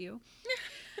enjoyed you.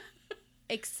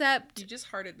 Except... You just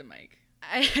hearted the mic.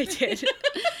 I did.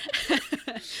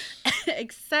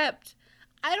 Except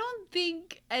I don't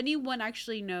think anyone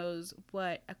actually knows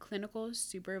what a clinical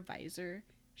supervisor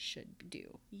should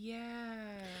do. Yeah.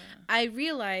 I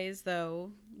realize,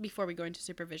 though, before we go into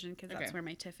supervision, because that's Okay. where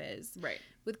my TIF is, Right.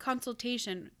 with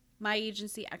consultation, my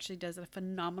agency actually does a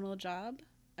phenomenal job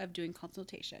of doing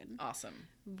consultation. Awesome.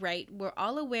 Right? We're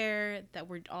all aware that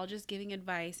we're all just giving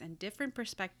advice and different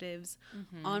perspectives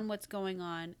Mm-hmm. on what's going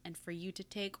on and for you to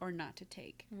take or not to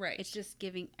take. Right. It's just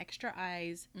giving extra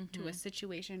eyes to a Mhm.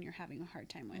 situation you're having a hard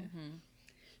time with. Mm-hmm.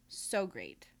 So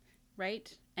great.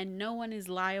 Right? And no one is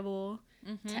liable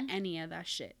Mm-hmm. to any of that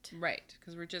shit. Right.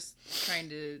 Because we're just trying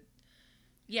to,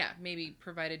 maybe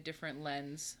provide a different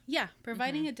lens. Yeah,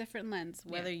 providing a different lens,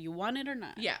 whether Yeah. you want it or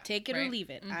not. Yeah, Take it or right. leave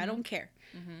it. I Mhm. don't care.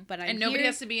 Mm-hmm. But I'm and nobody here-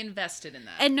 has to be invested in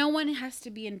that. And no one has to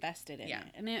be invested in Yeah.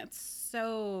 it. And it's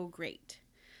so great.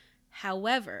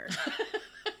 However,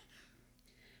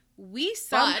 we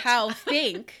somehow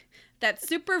think that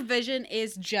supervision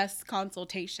is just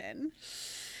consultation.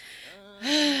 All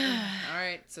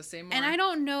right. So say more. And I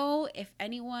don't know if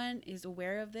anyone is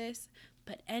aware of this,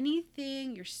 but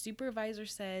anything your supervisor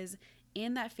says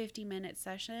in that 50-minute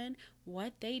session,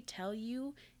 what they tell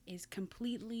you is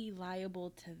completely liable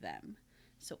to them.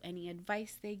 So any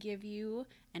advice they give you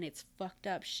and it's fucked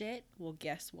up shit, well,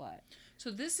 guess what? So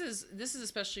this is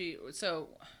especially so.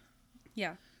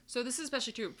 Yeah. So this is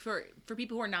especially true for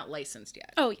people who are not licensed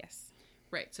yet. Oh, yes.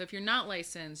 Right. So if you're not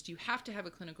licensed, you have to have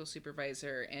a clinical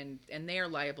supervisor, and they are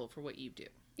liable for what you do,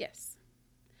 Yes.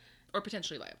 or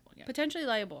potentially liable. Yeah. Potentially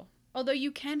liable. Although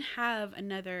you can have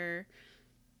another...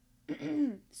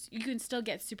 you can still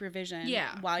get supervision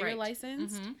while you're right.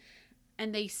 licensed. Mhm.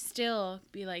 And they still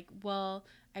be like, well,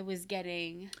 I was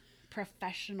getting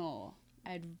professional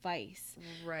advice.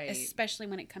 Right. Especially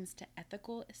when it comes to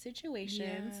ethical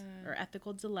situations Yeah. or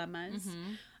ethical dilemmas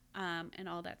Mhm. and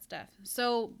all that stuff.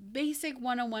 So basic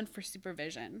 101 for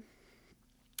supervision.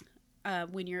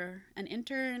 When you're an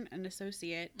intern, an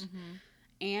associate, Mhm.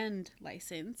 and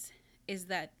licensed, is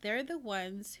that they're the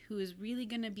ones who is really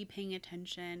going to be paying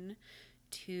attention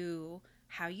to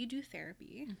how you do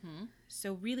therapy. Mm-hmm.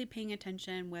 So really paying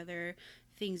attention whether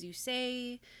things you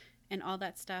say and all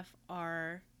that stuff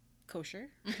are kosher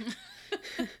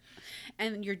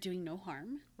and you're doing no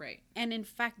harm. Right. And in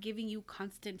fact, giving you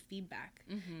constant feedback,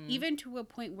 Mm-hmm. even to a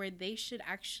point where they should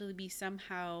actually be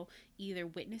somehow either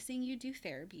witnessing you do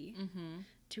therapy Mm-hmm.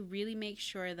 to really make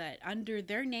sure that under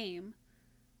their name,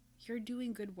 you're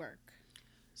doing good work.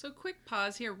 So quick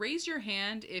pause here. Raise your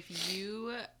hand if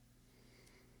you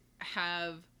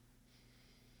have,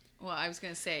 well, I was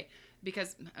going to say,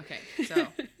 because, okay, so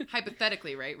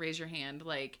hypothetically, right, raise your hand.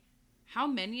 Like, how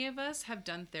many of us have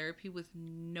done therapy with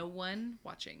no one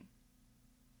watching?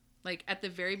 Like, at the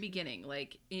very beginning,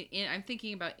 like, I'm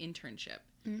thinking about internship.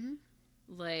 Mm-hmm.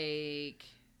 Like,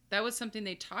 that was something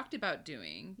they talked about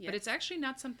doing, Yes. but it's actually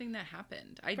not something that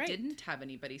happened. I Right. didn't have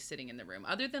anybody sitting in the room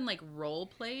other than like role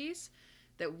plays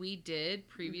that we did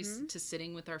previous Mm-hmm. to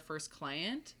sitting with our first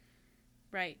client.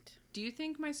 Right. Do you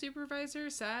think my supervisor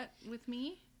sat with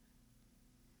me?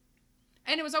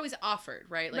 And it was always offered,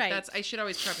 right? Like Right. that's, I should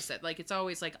always preface it. Like it's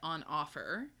always like on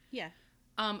offer. Yeah.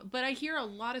 But I hear a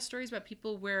lot of stories about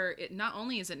people where it not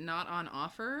only is it not on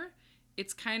offer,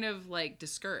 it's kind of like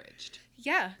discouraged.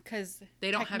 Yeah, because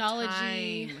They don't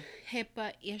technology, have time.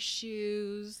 HIPAA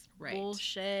issues, Right.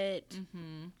 bullshit.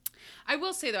 Mm-hmm. I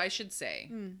will say though, I should say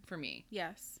for me,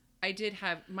 Yes. I did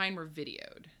have mine were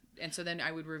videoed, and so then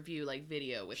I would review like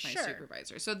video with my Sure.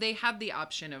 supervisor. So they had the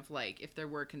option of like if there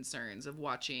were concerns of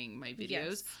watching my videos,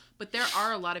 Yes. but there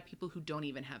are a lot of people who don't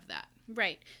even have that.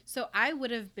 Right. So I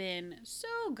would have been so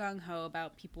gung ho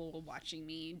about people watching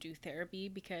me do therapy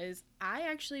because I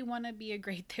actually want to be a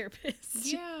great therapist.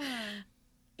 Yeah.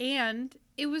 And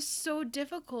it was so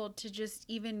difficult to just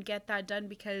even get that done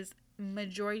because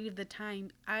majority of the time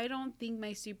I don't think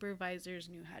my supervisors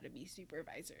knew how to be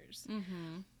supervisors.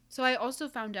 Mm-hmm. So I also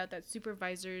found out that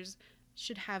supervisors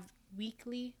should have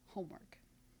weekly homework.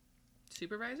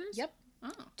 Supervisors? Yep.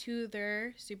 Oh. To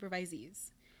their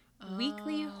supervisees.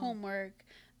 Weekly Oh. homework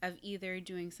of either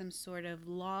doing some sort of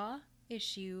law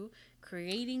issue,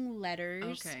 creating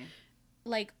letters, Okay.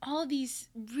 like all these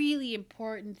really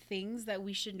important things that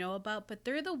we should know about, but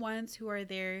they're the ones who are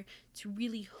there to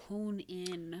really hone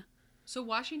in. So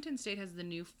Washington State has the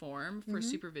new form for Mhm.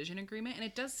 supervision agreement, and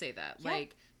it does say that. Yeah.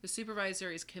 Like, the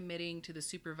supervisor is committing to the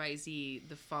supervisee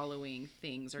the following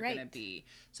things are going to Right. be.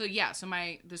 So, yeah, so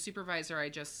the supervisor I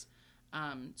just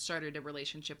started a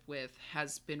relationship with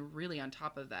has been really on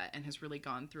top of that and has really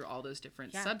gone through all those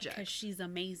different Yeah, subjects. because she's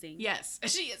amazing. Yes,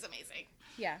 she is amazing.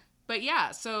 Yeah. But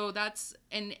yeah, so that's,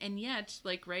 and yet,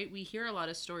 like, right, we hear a lot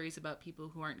of stories about people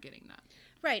who aren't getting that.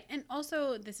 Right. And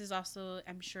also, this is also,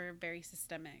 I'm sure, very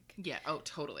systemic. Yeah, oh,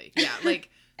 totally. Yeah, like,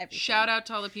 Everything. shout out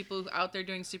to all the people out there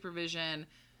doing supervision.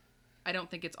 I don't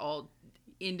think it's all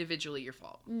individually your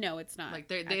fault. No, it's not.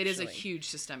 Like, it is a actually. huge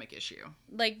systemic issue.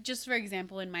 Like, just for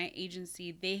example, in my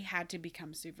agency, they had to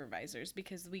become supervisors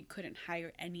because we couldn't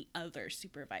hire any other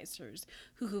supervisors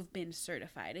who have been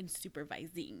certified in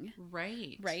supervising.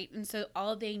 Right. Right. And so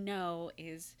all they know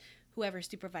is whoever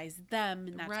supervised them,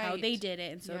 and that's how Right. they did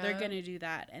it. And so they're Yeah. going to do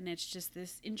that. And it's just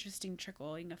this interesting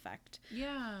trickling effect.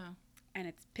 Yeah. And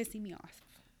it's pissing me off.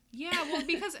 Yeah, well,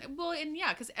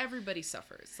 because everybody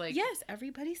suffers. Like, Yes,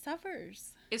 everybody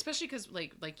suffers. especially because,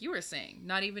 like you were saying,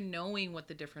 not even knowing what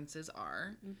the differences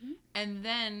are. Mm-hmm. And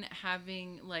then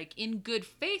having, like, in good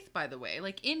faith, by the way,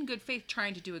 like, in good faith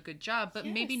trying to do a good job, but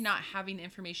maybe Yes. not having the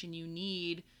information you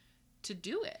need to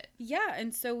do it. Yeah.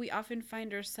 And so we often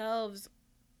find ourselves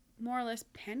more or less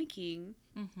panicking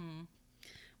Mm-hmm.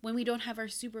 when we don't have our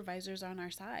supervisors on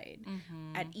our side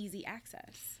Mm-hmm. at easy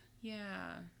access.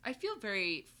 Yeah. I feel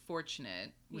very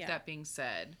fortunate, with Yeah. that being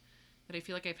said, that I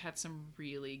feel like I've had some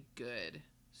really good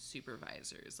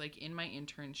supervisors, like in my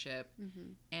internship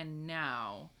Mm-hmm. and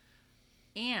now.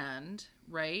 And,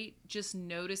 right, just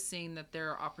noticing that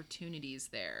there are opportunities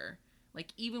there,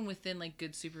 like even within like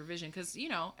good supervision, because, you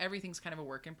know, everything's kind of a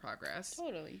work in progress.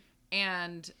 Totally.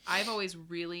 And I've always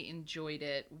really enjoyed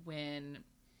it when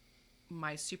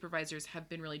my supervisors have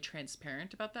been really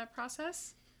transparent about that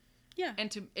process. Yeah.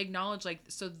 And to acknowledge, like,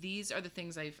 so these are the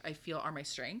things I feel are my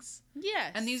strengths.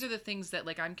 Yes. And these are the things that,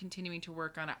 like, I'm continuing to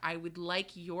work on. I would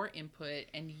like your input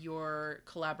and your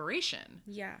collaboration,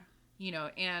 Yeah. you know,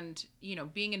 and, you know,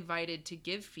 being invited to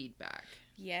give feedback.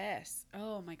 Yes.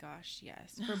 Oh my gosh.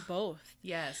 Yes. For both.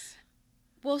 Yes.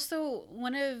 Well, so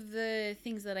one of the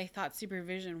things that I thought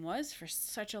supervision was for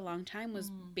such a long time was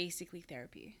basically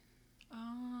therapy.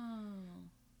 Oh,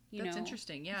 You that's know?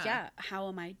 interesting. Yeah. Yeah. How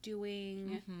am I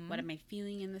doing? Mhm. What am I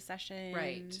feeling in the sessions?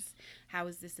 Right. How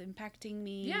is this impacting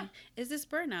me? Yeah. Is this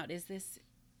burnout? Is this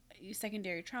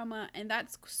secondary trauma? And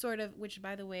that's sort of, which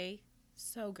by the way,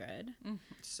 so good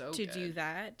So to good. do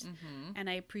that. Mm-hmm. And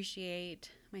I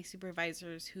appreciate my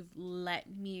supervisors who've let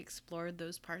me explore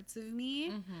those parts of me.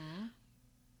 Mm-hmm.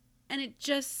 And it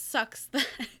just sucks that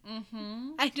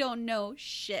Mm-hmm. I don't know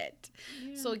shit.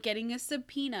 Yeah. So getting a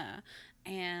subpoena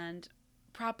and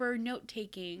proper note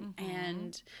taking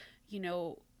and,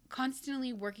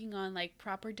 constantly working on like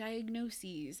proper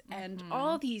diagnoses and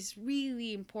all these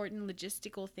really important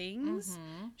logistical things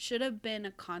should have been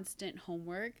a constant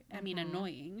homework. I mean,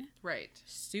 annoying. Right.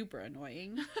 Super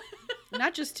annoying.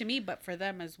 Not just to me, but for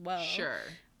them as well. Sure.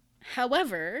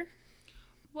 However,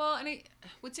 Well, and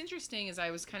what's interesting is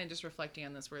I was kind of just reflecting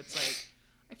on this, where it's like,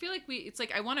 I feel like it's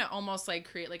like I want to almost like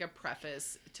create like a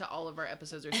preface to all of our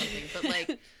episodes or something, but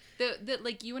like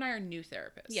like you and I are new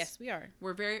therapists. yes, we are.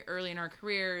 We're very early in our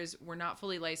careers. We're not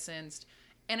fully licensed.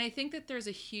 And I think that there's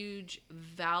a huge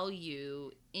value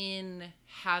in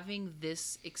having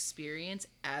this experience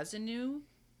as a new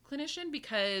clinician,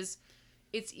 because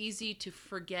it's easy to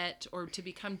forget or to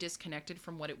become disconnected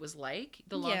from what it was like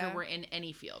the longer we're in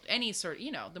any field, any sort,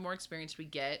 the more experience we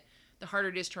get, the harder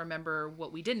it is to remember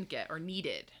what we didn't get or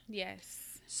needed.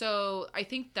 Yes. So I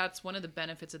think that's one of the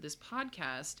benefits of this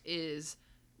podcast is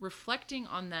reflecting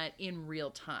on that in real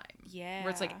time. Yeah. Where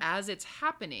it's like, as it's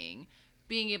happening,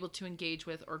 being able to engage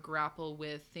with or grapple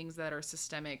with things that are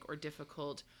systemic or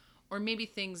difficult, or maybe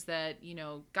things that,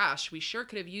 gosh, we sure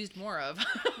could have used more of.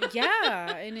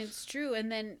 Yeah, and it's true.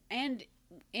 And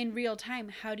in real time,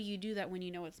 how do you do that when you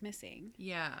know what's missing?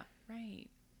 Yeah. Right.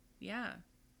 Yeah.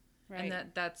 Right.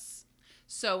 And that's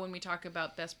so when we talk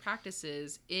about best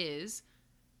practices is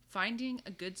finding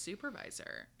a good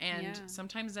supervisor. And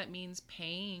sometimes that means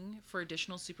paying for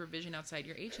additional supervision outside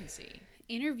your agency.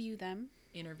 Interview them.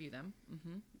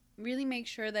 Mm-hmm. Really make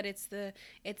sure that it's the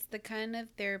kind of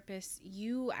therapist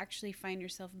you actually find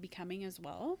yourself becoming as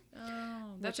well. Oh,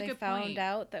 that's a which good I found point.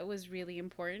 out that was really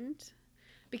important.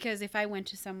 Because if I went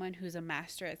to someone who's a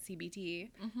master at CBT,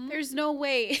 there's no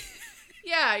way.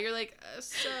 Yeah, you're like,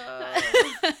 so.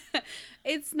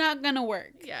 It's not gonna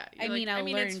work. Yeah, I'll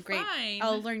learn great. fine.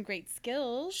 I'll learn great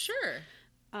skills. Sure.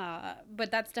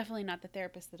 But that's definitely not the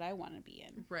therapist that I want to be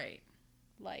in. Right.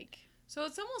 Like. So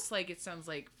it's almost like it sounds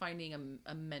like finding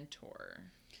a mentor.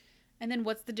 And then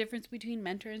what's the difference between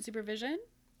mentor and supervision?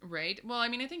 Right. Well, I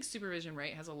mean, I think supervision,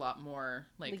 right, has a lot more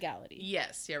like legality.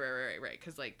 Yes. Yeah. Right.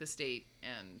 Because like the state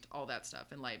and all that stuff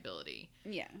and liability.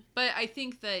 Yeah. But I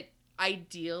think that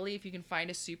ideally, if you can find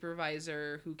a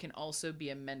supervisor who can also be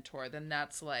a mentor, then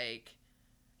that's like,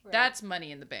 that's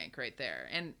money in the bank right there.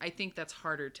 And I think that's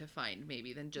harder to find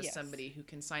maybe than just somebody who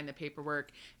can sign the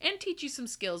paperwork and teach you some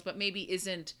skills, but maybe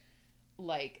isn't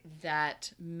like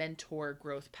that mentor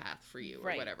growth path for you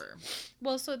or whatever.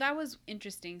 Well, so that was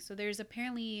interesting. So there's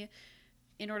apparently,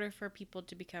 in order for people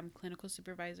to become clinical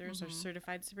supervisors or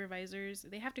certified supervisors,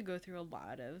 they have to go through a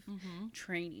lot of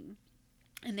training.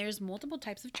 And there's multiple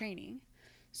types of training.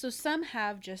 So some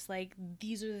have just like,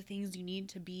 these are the things you need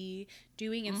to be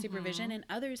doing in supervision, and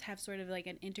others have sort of like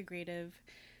an integrative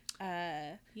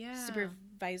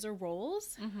supervisor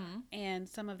roles. And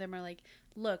some of them are like,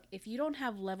 look, if you don't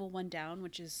have level 1 down,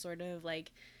 which is sort of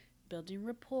like building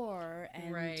rapport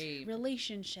and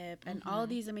relationship and all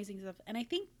these amazing stuff. And I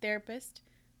think therapists,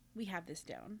 we have this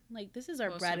down. Like, this is our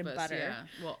bread and butter. Yeah.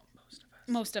 Well,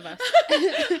 most of us.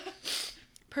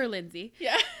 Per Lindsay.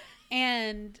 Yeah.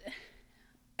 And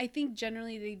I think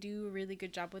generally they do a really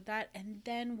good job with that. And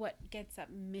then what gets up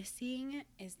missing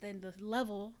is then the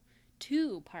level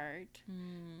 2 part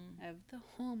of the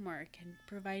homework and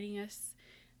providing us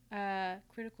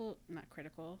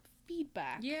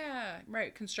feedback. Yeah,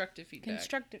 right. Constructive feedback.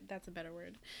 Constructive, that's a better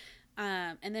word.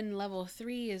 And then level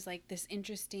 3 is like this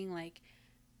interesting, like,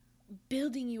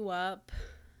 building you up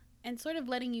and sort of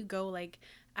letting you go, like,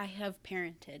 I have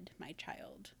parented my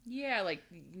child. Yeah, like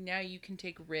now you can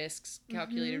take risks,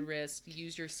 calculated risks,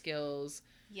 use your skills.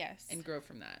 Yes. And grow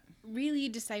from that. Really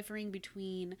deciphering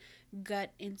between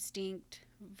gut instinct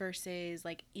versus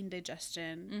like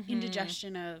indigestion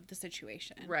of the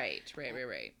situation. Right.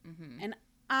 Mm-hmm. And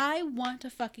I want to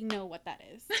fucking know what that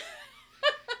is.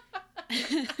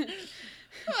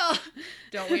 Well,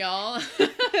 don't we all?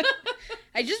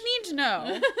 I just need to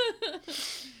know.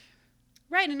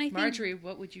 Right, and I think, Marjorie,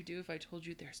 what would you do if I told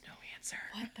you there's no answer?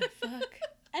 What the fuck?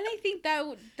 And I think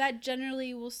that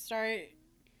generally will start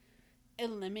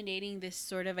eliminating this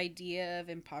sort of idea of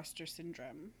imposter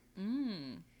syndrome.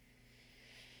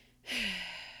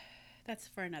 That's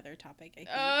for another topic,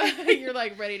 I think. You're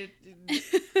like ready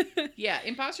to... Yeah,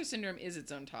 imposter syndrome is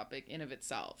its own topic in of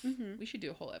itself. We should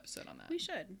do a whole episode on that. We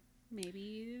should.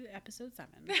 Maybe episode 7.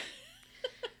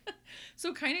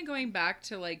 So kind of going back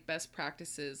to like best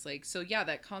practices, like, so yeah,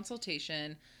 that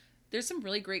consultation, there's some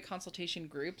really great consultation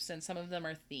groups and some of them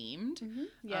are themed.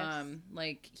 Yes.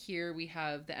 Like here we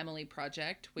have the Emily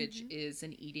Project, which is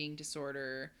an eating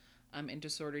disorder and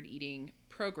disordered eating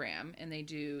program. And they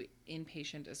do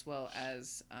inpatient as well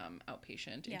as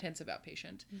outpatient, intensive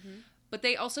outpatient. But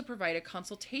they also provide a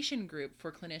consultation group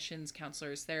for clinicians,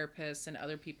 counselors, therapists, and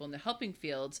other people in the helping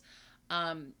fields.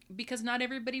 Because not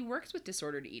everybody works with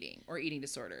disordered eating or eating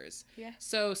disorders. Yeah.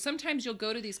 So sometimes you'll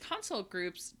go to these consult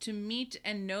groups to meet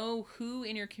and know who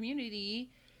in your community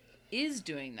is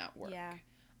doing that work.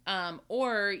 Yeah.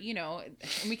 Or, you know,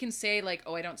 and we can say like,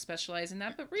 oh, I don't specialize in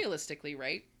that, but realistically,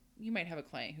 right? You might have a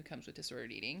client who comes with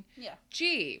disordered eating. Yeah.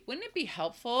 Gee, wouldn't it be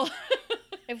helpful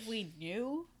If we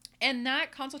knew? And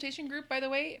that consultation group, by the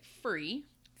way, free.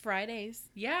 Fridays.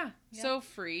 Yeah. So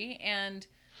free. And,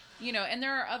 you know, and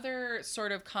there are other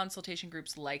sort of consultation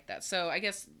groups like that. So I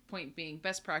guess point being,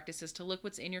 best practice is to look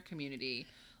what's in your community,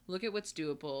 look at what's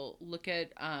doable, look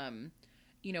at,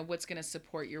 you know, what's going to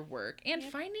support your work, and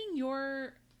finding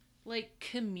your, like,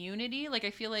 community. Like, I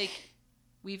feel like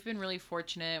we've been really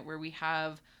fortunate where we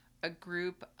have a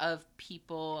group of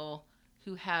people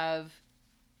who have,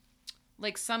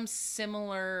 like, some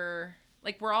similar,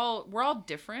 like, we're all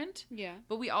different. Yeah.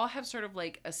 But we all have sort of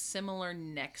like a similar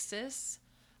nexus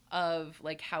of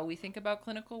like how we think about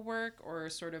clinical work, or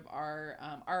sort of our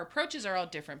approaches are all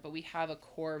different, but we have a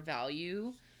core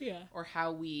value. Yeah. Or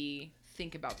how we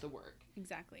think about the work.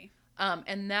 Exactly.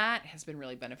 And that has been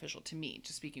really beneficial to me,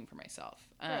 just speaking for myself.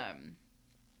 Right.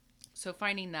 So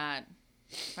finding a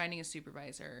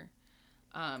supervisor,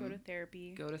 Go to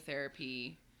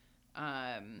therapy.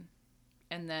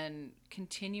 And then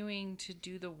continuing to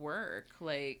do the work,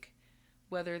 like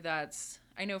whether that's,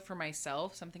 I know for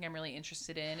myself, something I'm really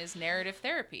interested in is narrative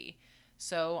therapy.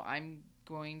 So I'm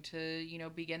going to, you know,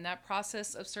 begin that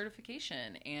process of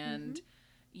certification and,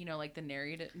 you know, like the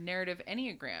narrative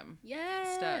Enneagram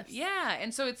stuff. Yeah.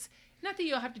 And so it's not that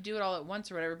you'll have to do it all at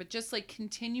once or whatever, but just like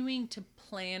continuing to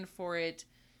plan for it,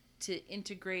 to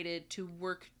integrate it, to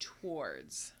work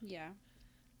towards. Yeah.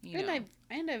 You know.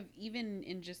 And I've even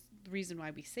in just the reason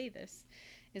why we say this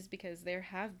is because there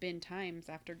have been times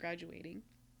after graduating,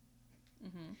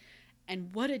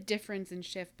 and what a difference and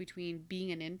shift between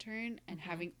being an intern and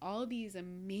having all these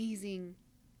amazing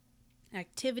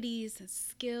activities,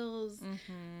 skills,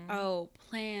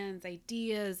 plans,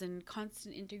 ideas, and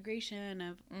constant integration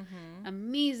of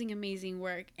amazing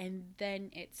work, and then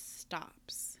it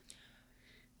stops.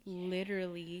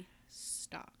 Literally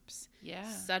stops. Yeah.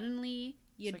 Suddenly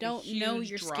you It's like don't a know huge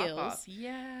your drop skills. off.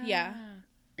 Yeah. Yeah.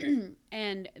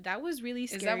 And that was really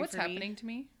scary. Is that what's for me. happening to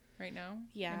me right now?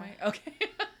 Yeah. Am I? Okay.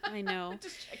 I know.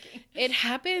 Just checking. It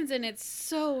happens and it's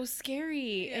so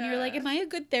scary. And you're like, am I a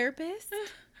good therapist?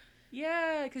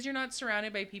 Yeah, because you're not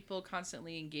surrounded by people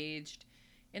constantly engaged.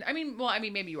 And I mean,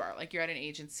 maybe you are. Like you're at an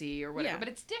agency or whatever, but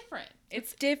it's different.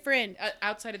 It's different.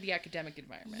 Outside of the academic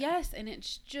environment. Yes, and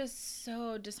it's just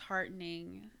so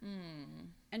disheartening.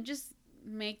 And just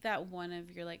make that one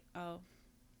of you're like, oh,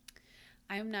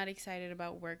 I'm not excited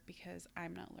about work because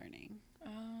I'm not learning. Oh,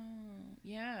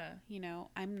 yeah. You know,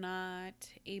 I'm not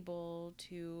able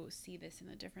to see this in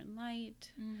a different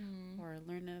light or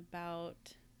learn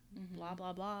about blah,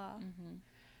 blah, blah.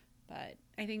 But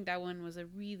I think that one was a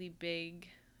really big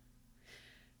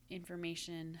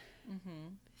information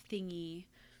thingy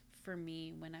for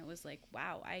me when I was like,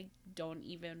 wow, I don't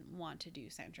even want to do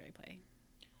sanctuary play.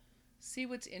 See,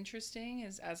 what's interesting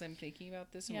is as I'm thinking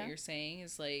about this and what you're saying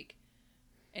is like,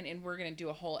 and we're going to do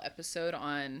a whole episode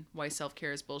on why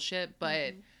self-care is bullshit,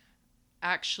 but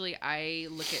actually I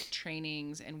look at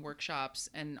trainings and workshops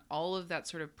and all of that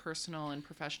sort of personal and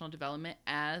professional development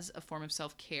as a form of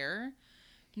self-care.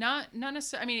 Not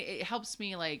necessarily, I mean, it helps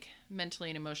me like mentally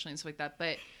and emotionally and stuff like that,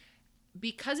 but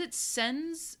because it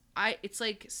sends, it's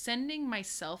like sending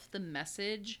myself the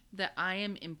message that I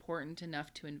am important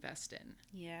enough to invest in.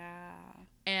 Yeah.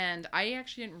 And I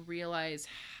actually didn't realize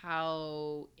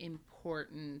how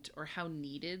important or how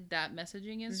needed that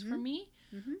messaging is for me.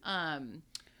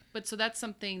 But so that's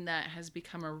something that has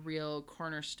become a real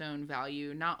cornerstone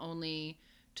value, not only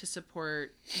to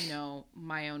support, you know,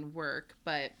 my own work,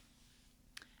 but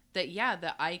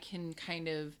that I can kind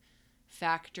of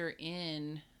factor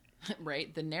in,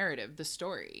 right, the narrative, the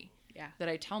story that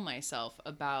I tell myself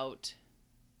about,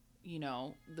 you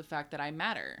know, the fact that I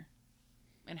matter.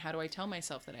 And how do I tell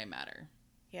myself that I matter?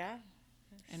 Yeah.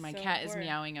 And my cat is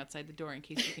meowing outside the door in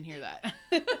case you can hear that.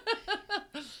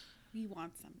 We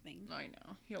want something. I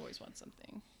know. He always wants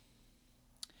something.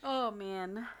 Oh,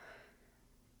 man.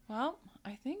 Well,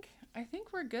 I think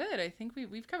we're good. I think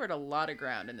we've covered a lot of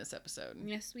ground in this episode.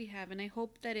 Yes, we have, and I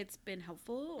hope that it's been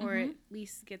helpful, or at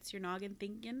least gets your noggin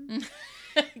thinking.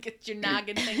 Get your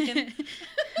noggin thinking.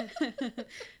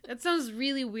 That sounds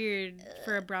really weird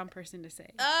for a brown person to say,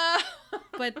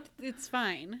 but it's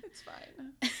fine. It's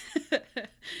fine.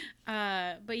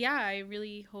 But yeah, I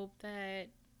really hope that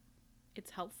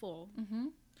it's helpful. Mm-hmm.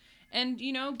 And,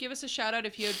 give us a shout out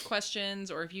if you have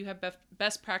questions or if you have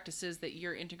best practices that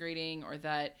you're integrating or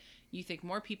that you think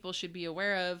more people should be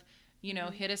aware of,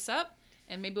 hit us up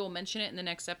and maybe we'll mention it in the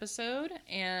next episode.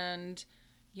 And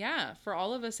yeah, for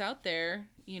all of us out there,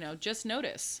 just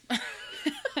notice.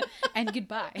 And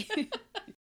goodbye.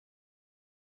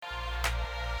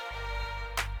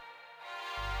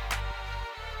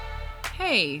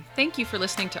 Hey, thank you for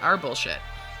listening to our bullshit.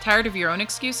 Tired of your own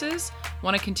excuses?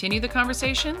 Want to continue the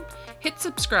conversation? Hit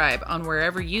subscribe on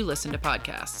wherever you listen to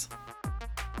podcasts.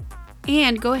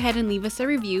 And go ahead and leave us a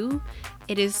review.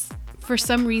 It is, for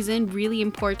some reason, really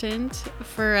important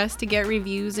for us to get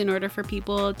reviews in order for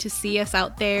people to see us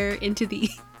out there into the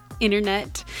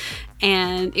internet.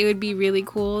 And it would be really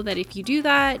cool that if you do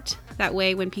that, that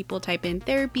way when people type in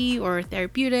therapy or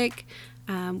therapeutic,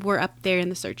 we're up there in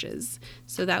the searches.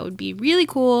 So that would be really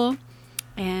cool.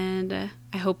 And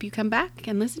I hope you come back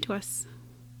and listen to us.